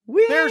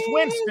 there's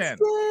Winston.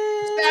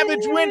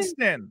 Savage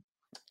Winston.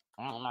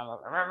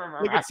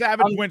 Look at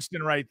Savage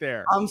Winston right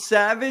there. I'm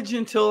savage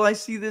until I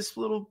see this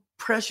little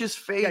precious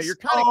face. Yeah, you're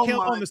kind of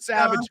killing the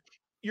savage. God.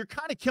 You're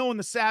kind of killing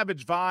the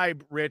savage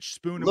vibe, Rich,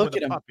 spooning with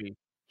a puppy.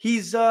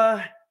 He's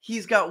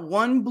got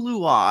one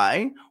blue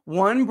eye,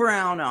 one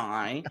brown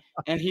eye,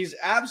 and he's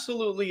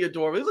absolutely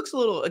adorable. He looks a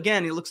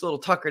little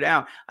tuckered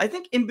out. I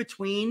think in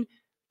between,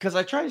 because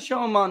I tried to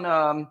show him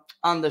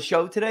on the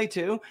show today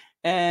too.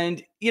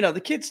 And, the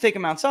kids take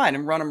him outside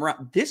and run him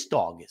around. This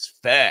dog is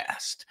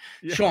fast.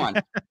 Yeah. Sean,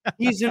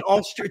 he's an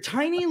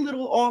tiny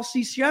little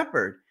Aussie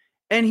Shepherd,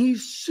 and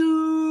he's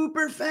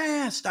super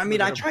fast. I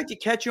mean, I tried to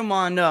catch him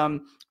on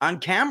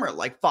camera,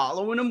 like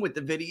following him with the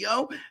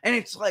video, and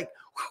it's like,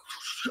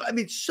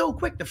 so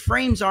quick. The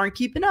frames aren't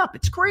keeping up.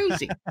 It's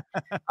crazy.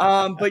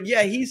 But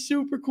yeah, he's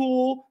super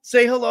cool.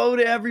 Say hello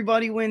to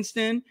everybody,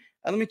 Winston.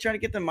 Let me try to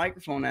get the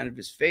microphone out of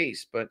his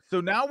face. But so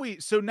now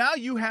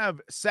you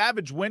have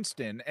Savage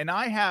Winston and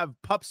I have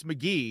Pups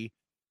McGee.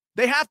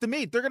 They have to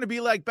meet. They're going to be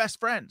like best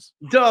friends.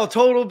 Oh,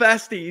 total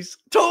besties.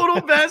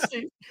 Total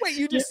besties. Wait,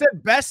 you just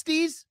said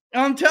besties?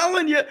 I'm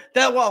telling you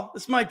that. Well,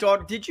 it's my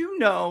daughter. Did you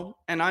know?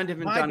 And I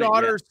haven't done it yet. My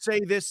daughters say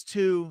this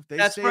too.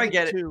 That's where I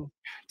get it.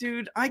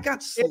 Dude, I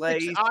got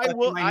slay. I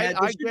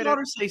get your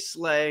daughter say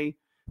slay.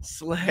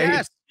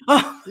 Yes.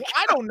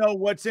 I don't know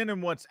what's in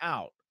and what's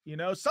out.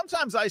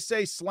 Sometimes I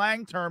say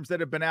slang terms that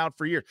have been out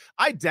for years.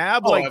 I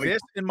dab this,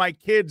 and my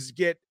kids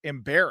get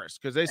embarrassed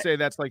because they say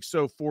that's like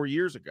 4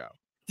 years ago.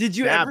 Did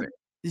you ever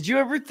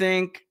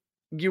think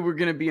you were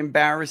going to be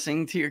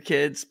embarrassing to your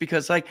kids?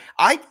 Because I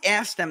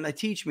asked them to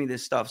teach me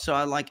this stuff. So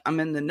I'm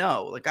in the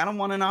know. Like, I don't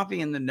want to not be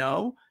in the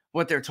know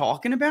what they're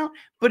talking about,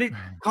 but it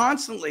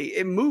constantly,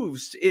 it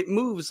moves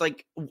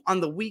like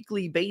on the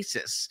weekly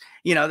basis.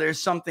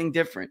 There's something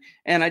different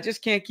and I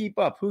just can't keep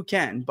up. Who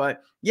can?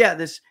 But yeah,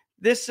 this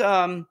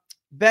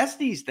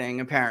besties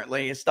thing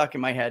apparently is stuck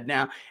in my head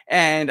now.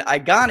 And I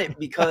got it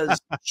because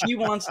she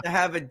wants to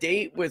have a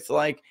date with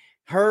like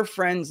her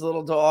friend's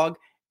little dog.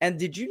 And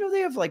did you know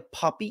they have like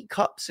puppy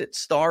cups at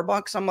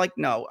Starbucks? I'm like,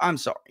 no, I'm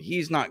sorry.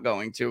 He's not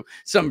going to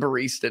some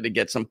barista to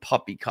get some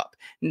puppy cup.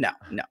 No.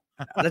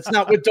 That's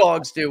not what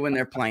dogs do when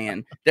they're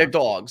playing. They're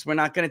dogs. We're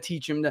not going to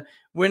teach them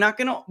we're not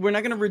going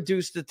to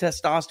reduce the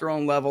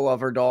testosterone level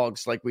of our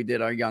dogs like we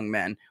did our young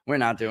men. We're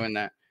not doing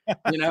that.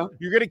 You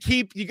got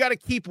to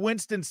keep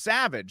Winston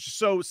savage.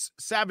 So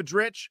Savage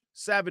Rich,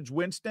 Savage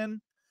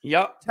Winston.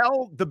 Yep.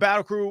 Tell the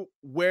Battle Crew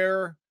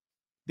where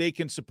they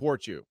can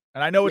support you.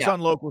 And I know it's on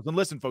Locals. And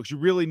listen, folks, you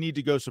really need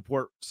to go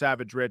support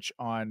Savage Rich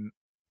on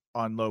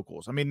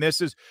Locals. I mean,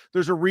 there's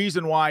a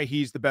reason why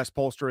he's the best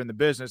pollster in the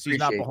business. He's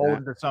not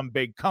beholden to some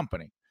big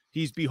company.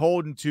 He's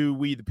beholden to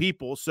we the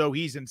people. So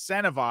he's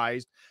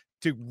incentivized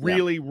to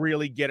really,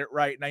 really get it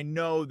right. And I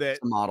know that,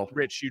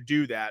 Rich, you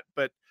do that.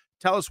 But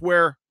tell us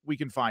where we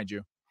can find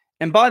you.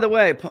 And by the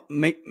way,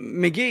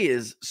 McGee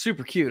is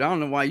super cute. I don't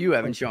know why you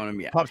haven't shown him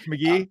yet. Pups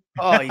McGee?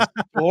 He's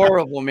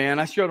adorable, man.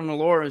 I showed him to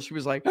Laura and she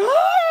was like, Pups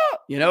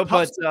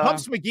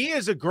McGee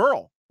is a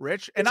girl,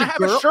 Rich. And I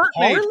have a shirt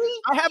made.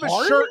 I have a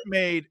shirt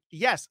made.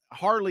 Yes,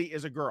 Harley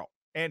is a girl.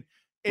 And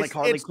it's like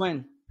Harley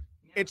Quinn.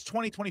 It's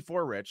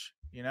 2024, Rich.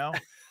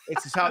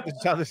 It's how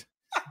this.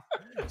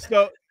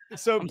 So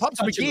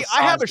Pups McGee,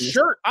 I have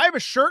a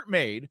shirt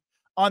made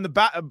on the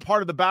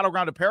part of the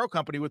Battleground Apparel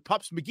Company with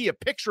Pups McGee, a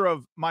picture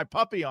of my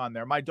puppy on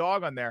there, my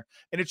dog on there,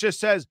 and it just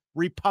says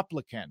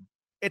Republican.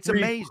 It's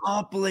amazing.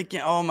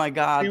 Republican. Oh my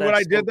God. See what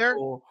I did there?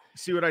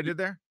 See what I did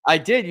there? I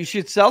did. You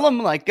should sell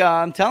them. Like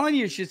I'm telling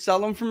you should sell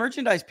them for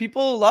merchandise.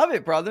 People love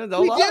it, brother.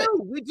 They'll love it.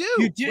 We do.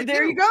 You do.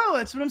 There you go.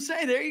 That's what I'm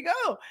saying. There you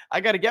go.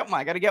 I got to get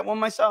one. I got to get one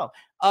myself.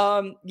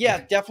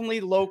 Definitely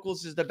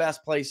Locals is the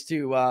best place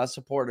to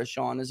support us,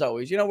 Sean, as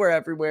always. We're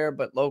everywhere,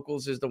 but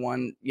Locals is the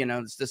one,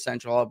 it's the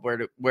central hub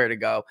where to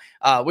go,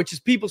 which is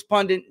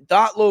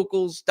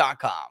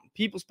peoplespundit.locals.com.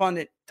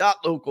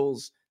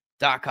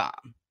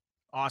 peoplespundit.locals.com.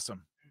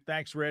 Awesome.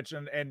 Thanks, Rich,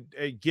 and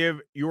give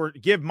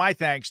my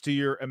thanks to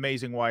your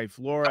amazing wife,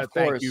 Laura.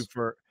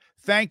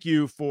 thank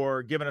you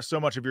for giving us so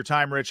much of your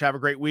time, Rich. Have a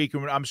great week,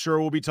 and I'm sure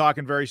we'll be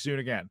talking very soon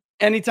again.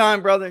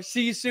 Anytime, brother.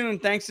 See you soon.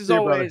 Thanks as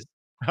always.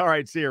 All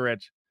right, see you,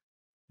 Rich.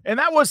 And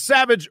that was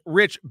Savage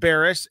Rich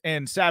Baris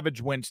and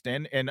Savage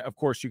Winston. And of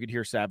course, you could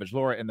hear Savage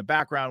Laura in the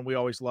background. We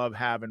always love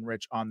having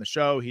Rich on the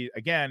show. He's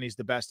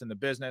the best in the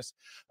business.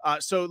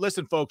 So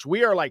listen, folks,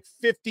 we are like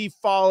 50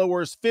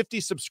 followers,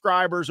 50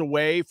 subscribers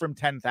away from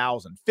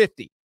 10,000.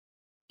 50.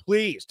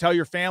 Please tell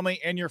your family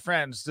and your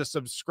friends to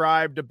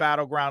subscribe to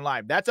Battleground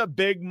Live. That's a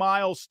big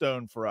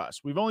milestone for us.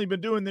 We've only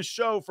been doing this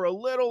show for a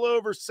little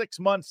over 6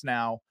 months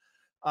now.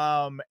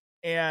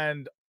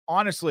 And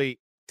honestly,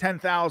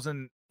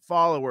 10,000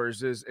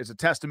 followers is a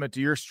testament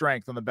to your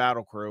strength on the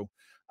Battle Crew.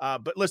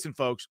 But listen,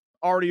 folks,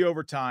 already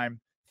over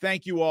time.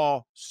 Thank you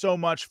all so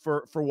much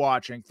for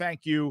watching.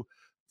 Thank you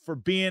for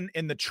being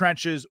in the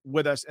trenches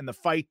with us in the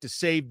fight to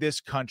save this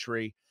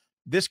country.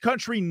 This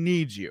country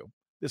needs you.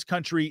 This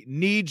country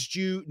needs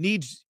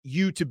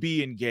you to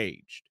be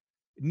engaged.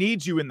 It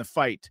needs you in the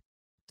fight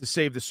to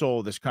save the soul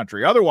of this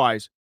country.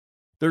 Otherwise,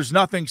 there's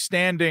nothing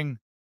standing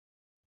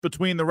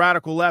between the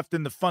radical left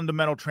and the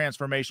fundamental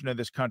transformation of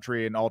this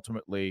country and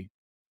ultimately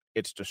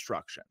its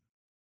destruction.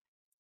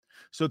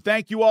 So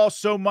thank you all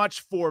so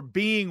much for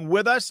being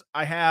with us.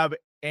 I have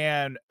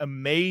an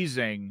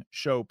amazing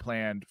show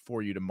planned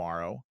for you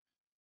tomorrow.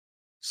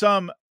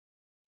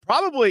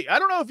 I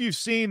don't know if you've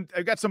seen,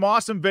 I've got some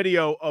awesome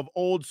video of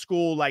old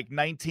school, like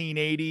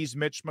 1980s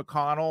Mitch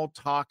McConnell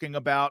talking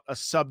about a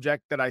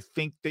subject that I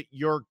think that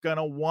you're going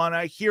to want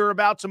to hear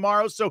about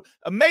tomorrow. So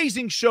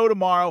amazing show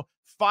tomorrow,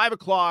 5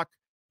 o'clock,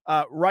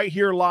 right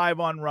here live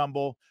on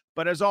Rumble.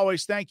 But as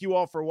always, thank you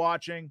all for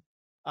watching.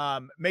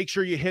 Make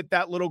sure you hit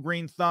that little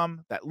green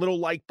thumb, that little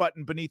like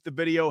button beneath the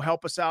video.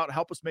 Help us out.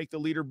 Help us make the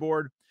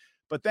leaderboard.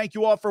 But thank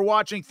you all for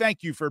watching.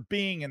 Thank you for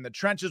being in the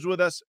trenches with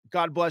us.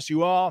 God bless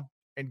you all.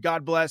 And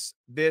God bless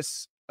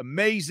this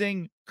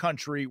amazing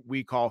country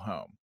we call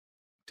home.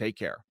 Take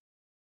care.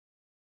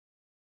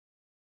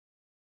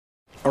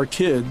 Our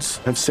kids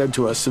have said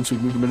to us since we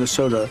moved to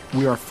Minnesota,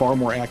 we are far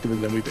more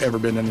active than we've ever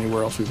been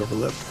anywhere else we've ever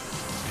lived.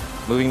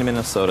 Moving to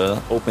Minnesota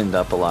opened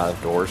up a lot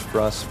of doors for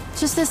us.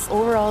 Just this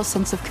overall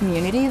sense of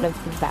community, of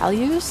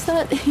values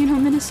that,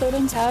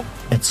 Minnesotans have.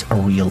 It's a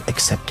real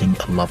accepting,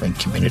 loving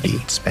community,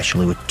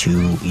 especially with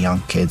 2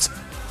 young kids.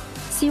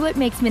 See what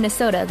makes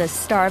Minnesota the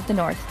star of the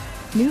North.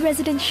 New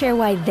residents share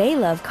why they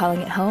love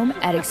calling it home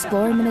at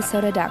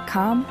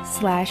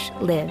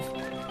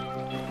exploreminnesota.com/live.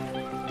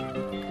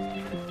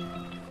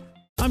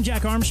 I'm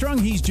Jack Armstrong.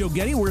 He's Joe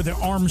Getty. We're the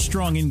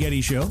Armstrong and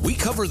Getty Show. We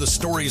cover the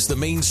stories the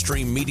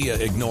mainstream media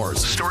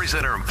ignores. Stories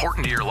that are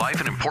important to your life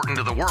and important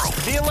to the world.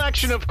 The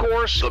election, of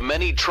course. The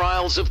many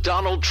trials of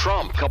Donald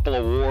Trump. Couple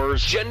of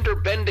wars.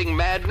 Gender-bending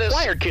madness.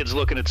 Why are kids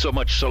looking at so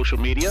much social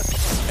media?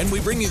 And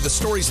we bring you the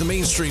stories the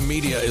mainstream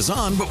media is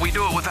on, but we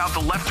do it without the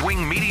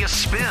left-wing media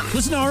spin.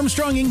 Listen to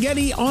Armstrong and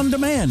Getty on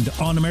demand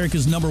on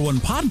America's #1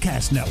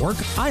 podcast network,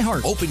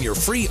 iHeart. Open your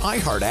free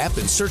iHeart app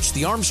and search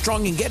the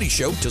Armstrong and Getty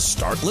Show to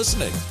start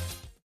listening.